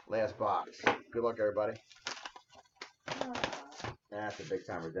 Last box. Good luck, everybody. That's a big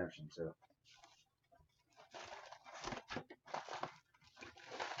time redemption, too.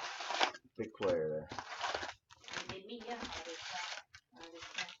 Big player there. me, yeah.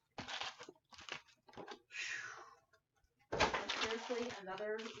 Seriously,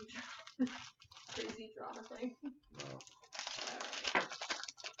 another crazy drama thing. No. Alright.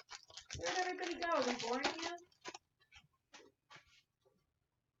 Where'd everybody go? Are they boring you?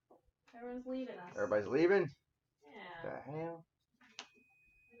 Everyone's leaving us. Everybody's leaving? Yeah. The hell?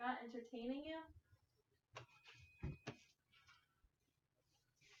 They're not entertaining you?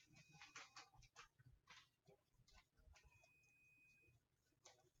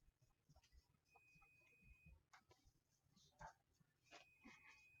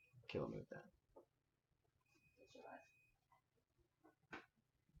 Kill me with that.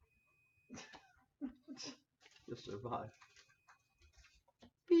 Just survive.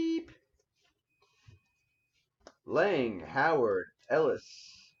 Beep. Lang, Howard, Ellis,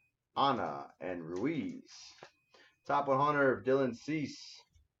 Anna, and Ruiz. Top 100 of Dylan Cease,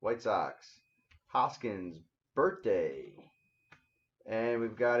 White Sox. Hoskins, birthday. And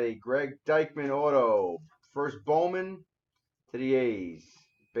we've got a Greg Dykman auto. First Bowman to the A's.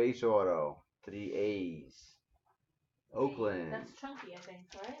 Base auto to the A's. Oakland. That's Chunky, I think,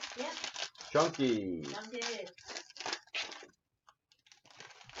 right? Yep. Chunky. Chunky.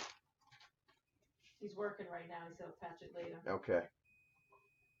 He's working right now. He's going to patch it later. Okay.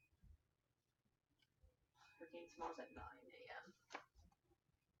 Her game tomorrow's at 9 a.m.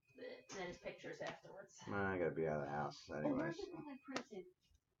 Then his pictures afterwards. I gotta be out of the house anyways. Where's the one I printed?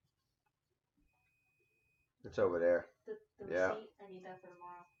 It's over there. The Yeah. receipt? I need that for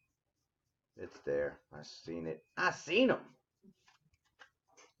tomorrow. It's there. I seen it. I seen them.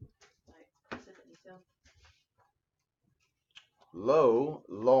 Low,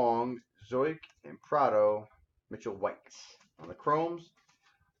 Long, Zoik, and Prado, Mitchell White. On the Chromes,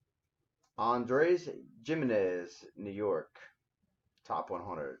 Andres Jimenez, New York. Top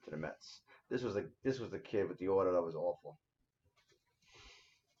 100 to the Mets. This was the kid with the order that was awful.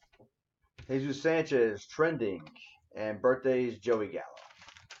 Jesus Sanchez, trending, and birthdays Joey Gallo.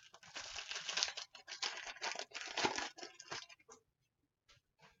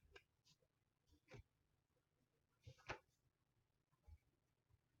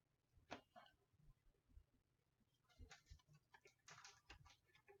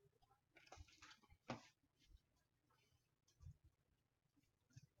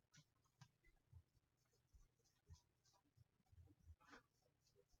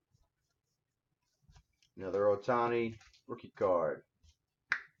 Another Otani rookie card.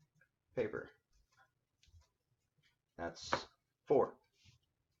 Paper. That's 4.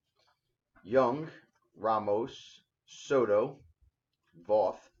 Young, Ramos, Soto,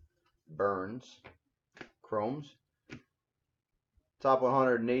 Voth, Burns, Chromes. Top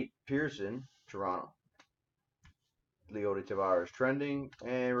 100, Nate Pearson, Toronto. Leody Tavares, trending,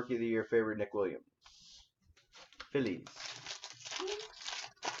 and Rookie of the Year favorite, Nick Williams. Phillies.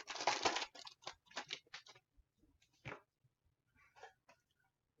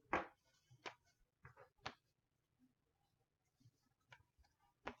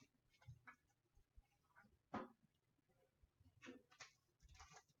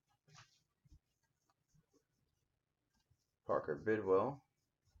 Parker Bidwell.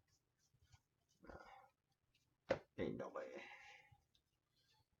 Ain't nobody.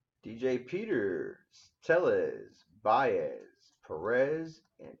 DJ Peters, Tellez, Baez, Perez,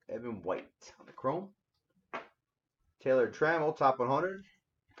 and Evan White on the Chrome. Taylor Trammell, top 100.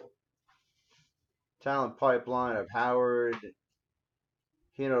 Talent pipeline of Howard,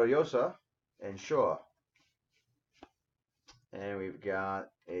 Hinoyosa, and Shaw. And we've got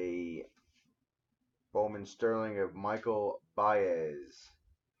a Bowman Sterling of Michael Baez.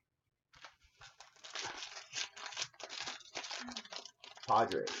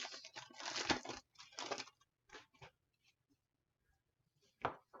 Padres.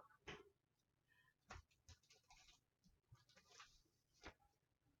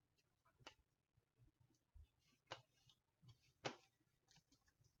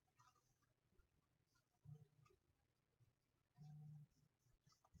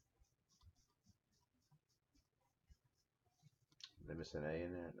 Did I miss an A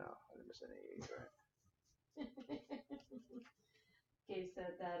in there? No, I didn't miss an A, right? Gabe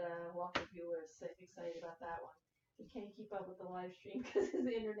said that Walker Bueller is excited about that one. He can't keep up with the live stream because his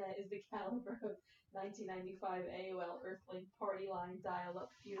internet is the caliber of 1995 AOL Earthlink party line dial-up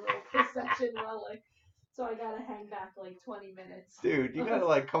funeral procession relic. So I gotta hang back like 20 minutes. Dude, you gotta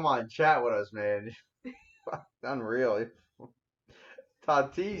like come on, chat with us, man. Unreal.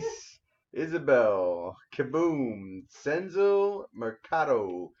 Tatis, Isabel, Kaboom, Senzo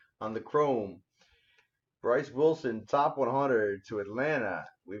Mercado on the Chrome. Bryce Wilson, top 100 to Atlanta.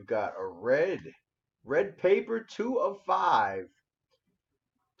 We've got a red Red paper 2 of 5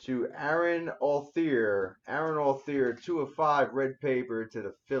 to Aaron Althier. Aaron Althier 2 of 5 red paper to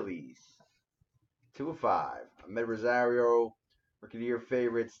the Phillies. 2 of 5. Ahmed Rosario, Rookie of the Year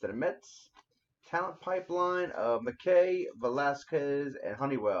favorites to the Mets. Talent pipeline of McKay, Velasquez, and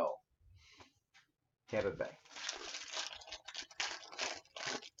Honeywell. Tampa Bay.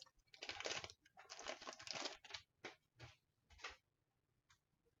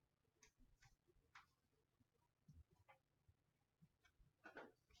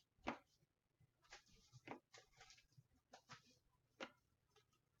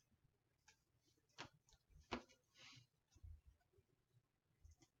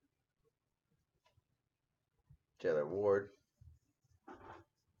 Taylor Ward.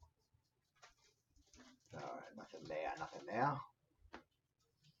 All right, nothing there, nothing there.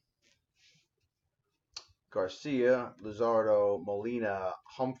 Garcia, Luzardo, Molina,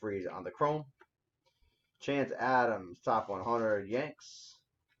 Humphreys on the chrome. Chance Adams, top 100 Yanks.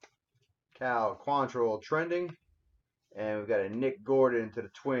 Cal Quantrill trending. And we've got a Nick Gordon to the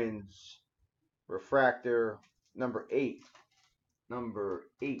Twins. Refractor number 8. Number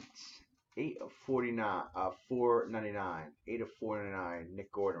 8. 8 of 49. 499. 8 of 499.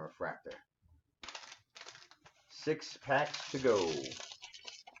 Nick Gordon refractor. 6 packs to go.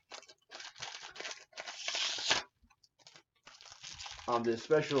 On this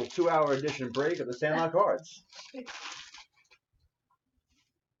special 2-hour edition break of the Sandlot cards.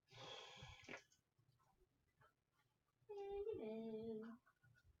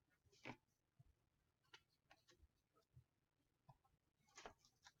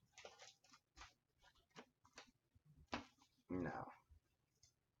 No.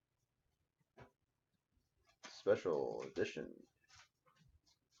 Special edition.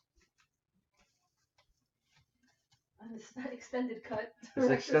 Extended cut. It's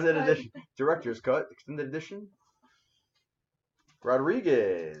extended edition. Director's cut. Extended edition.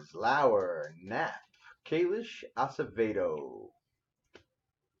 Rodriguez, Lauer, Knapp, Kalish, Acevedo.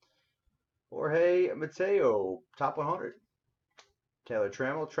 Jorge Mateo, top 100. Taylor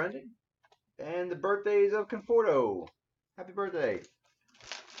Trammell trending. And the birthdays of Conforto. Happy birthday.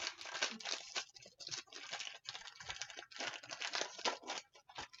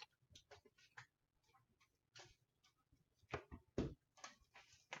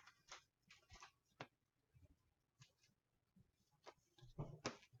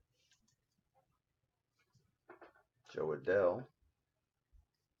 Joe Adele.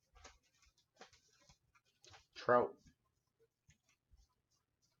 Trout.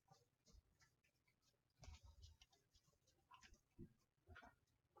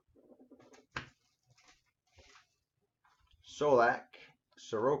 Solak,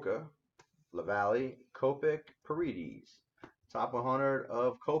 Soroka, Lavallee, Kopech, Paredes. Top 100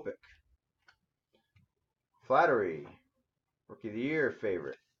 of Kopech. Flattery, Rookie of the Year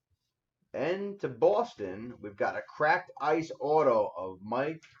favorite. And to Boston, we've got a cracked ice auto of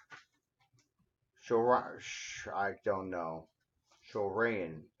Mike I don't know.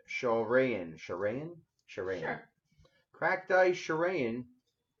 Sharayan. Sure. Cracked ice Sharayan.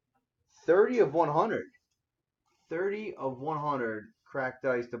 30 of 100. 30 of 100 cracked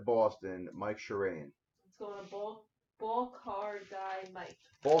ice to Boston, Mike Sharayan. Let's go on a ball card guy, Mike.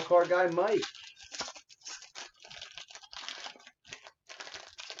 Ball card guy, Mike.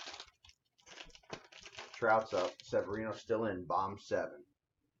 Trout's up. Severino still in. Bomb 7.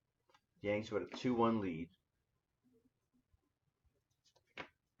 Yanks with a 2-1 lead.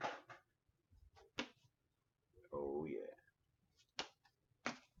 Oh, yeah.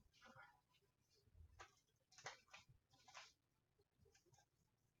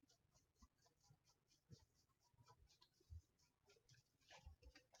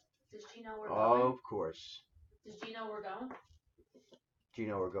 Does G know we're going? Of course. Does G know we're going?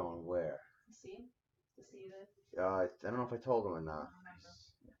 Gino, we're going where? See? To see this? I don't know if I told him or not.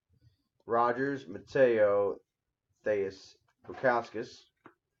 Rogers, Mateo, Theus, Bukowskis.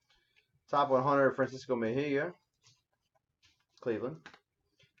 Top 100, Francisco Mejia, Cleveland.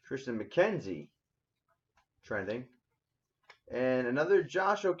 Tristan McKenzie, trending. And another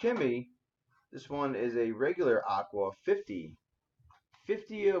Josh Okimi. This one is a regular Aqua, 50.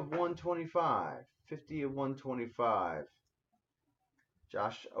 50 of 125. 50 of 125.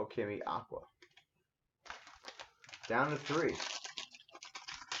 Josh Okimi Aqua. Down to 3.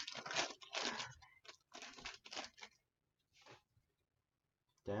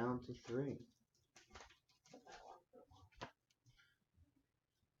 Down to 3.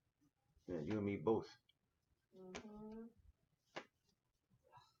 Yeah, you and me both. Mm-hmm.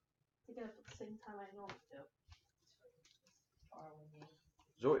 Pick it up at the same time I normally do.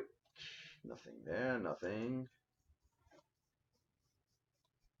 Zoe. Nothing there. Nothing.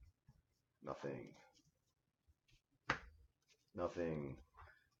 Nothing. Nothing.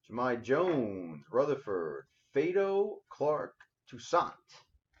 Jemai Jones, Rutherford, Fado, Clark, Toussaint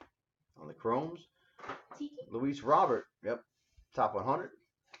on the Chromes. Tiki? Luis Robert, yep, top 100.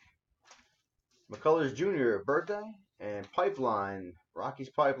 McCullers Jr., birthday. And Pipeline, Rockies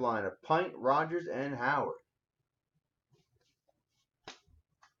Pipeline of Pint, Rogers, and Howard.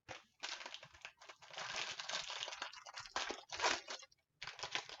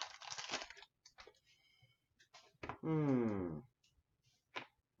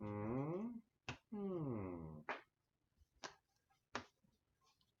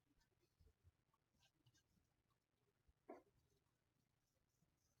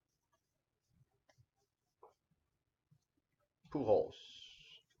 Pujols.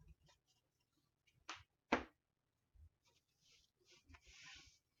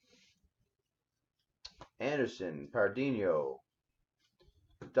 Anderson, Pardinho,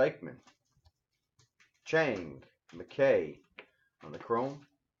 Dykman, Chang, McKay on the Chrome.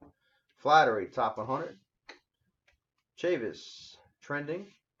 Flattery, top 100. Chavis, trending.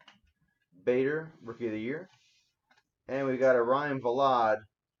 Bader, Rookie of the Year. And we got a Ryan Vilade,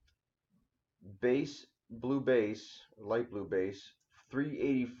 base, blue base, light blue base.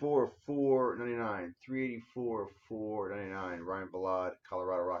 384, 499. 384, 499. Ryan Vilade,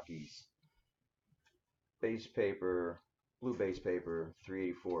 Colorado Rockies. Base paper, blue base paper,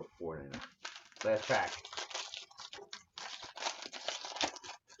 384, 499. Last pack.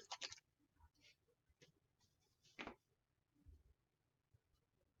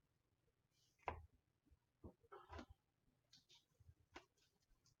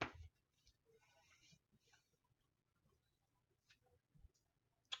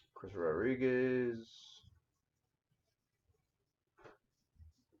 Chris Rodriguez.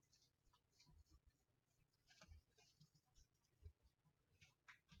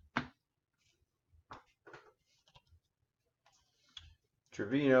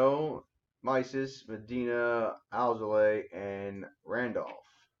 Trevino, Mises, Medina, Alzolay, and Randolph.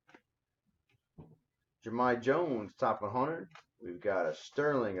 Jemai Jones, top 100. We've got a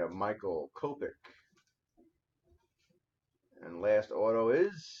Sterling of Michael Kopech. And last auto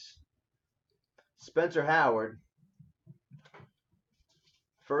is Spencer Howard.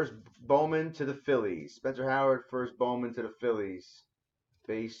 First Bowman to the Phillies. Spencer Howard, first Bowman to the Phillies.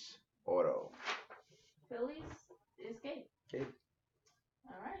 Base auto. Phillies is Gabe. Gabe.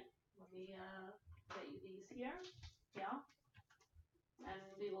 All right. Let me get you these here. Yeah. And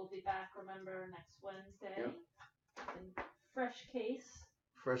we will be back, remember, next Wednesday. Yep. In fresh case.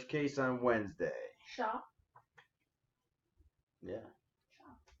 Fresh case on Wednesday. Shop. Yeah.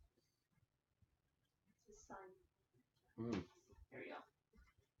 Shop. It's his sign. Here you go.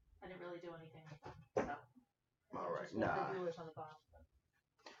 I didn't really do anything. So. All right. Just the rulers on the bottom.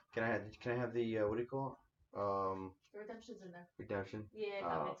 Can I have the what do you call it? The redemption's in there. Redemption. Yeah, it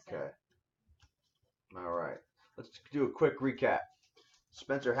got mixed okay. up. All right. Let's do a quick recap.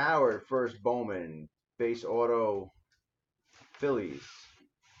 Spencer Howard, first Bowman, base auto, Phillies.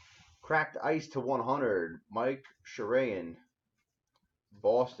 Cracked ice to 100, Mike Sharayan,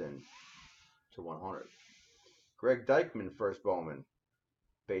 Boston to 100. Greg Dykman, first Bowman,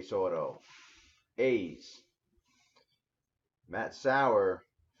 base auto, A's. Matt Sauer,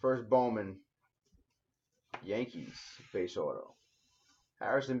 first Bowman, Yankees, base auto.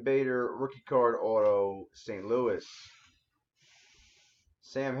 Harrison Bader, rookie card auto, St. Louis.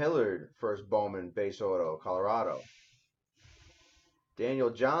 Sam Hillard, first Bowman, base auto, Colorado. Daniel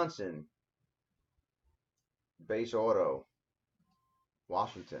Johnson, base auto,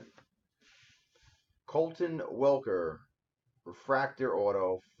 Washington. Colton Welker, refractor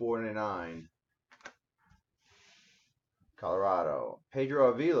auto, 499, Colorado. Pedro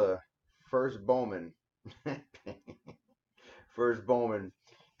Avila, first Bowman, first Bowman,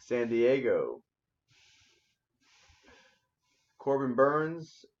 San Diego. Corbin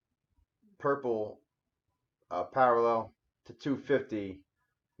Burns, purple, parallel to 250,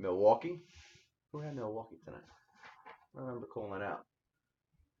 Milwaukee. Who had Milwaukee tonight? I remember calling that out.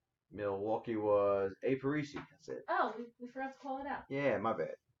 Milwaukee was A. Parisi. That's it. Oh, we forgot to call it out. Yeah, my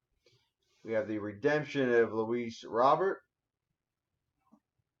bad. We have the redemption of Luis Robert,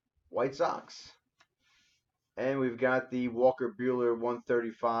 White Sox. And we've got the Walker Buehler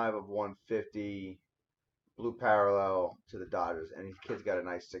 135 of 150, blue parallel to the Dodgers. And his kid's got a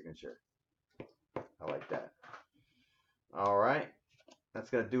nice signature. I like that. All right. That's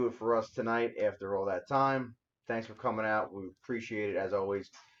going to do it for us tonight after all that time. Thanks for coming out. We appreciate it as always.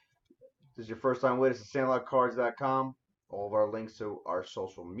 If this is your first time with us at SandlotCards.com. All of our links to our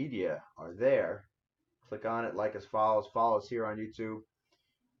social media are there. Click on it, like us, follow us here on YouTube.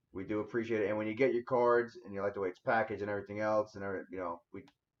 We do appreciate it. And when you get your cards and you like the way it's packaged and everything else, and we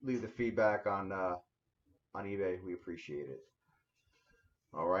leave the feedback on eBay. We appreciate it.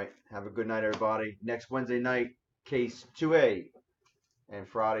 All right. Have a good night, everybody. Next Wednesday night, case 2A, and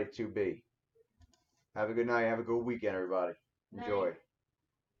Friday 2B. Have a good night. Have a good weekend, everybody. Enjoy. Night.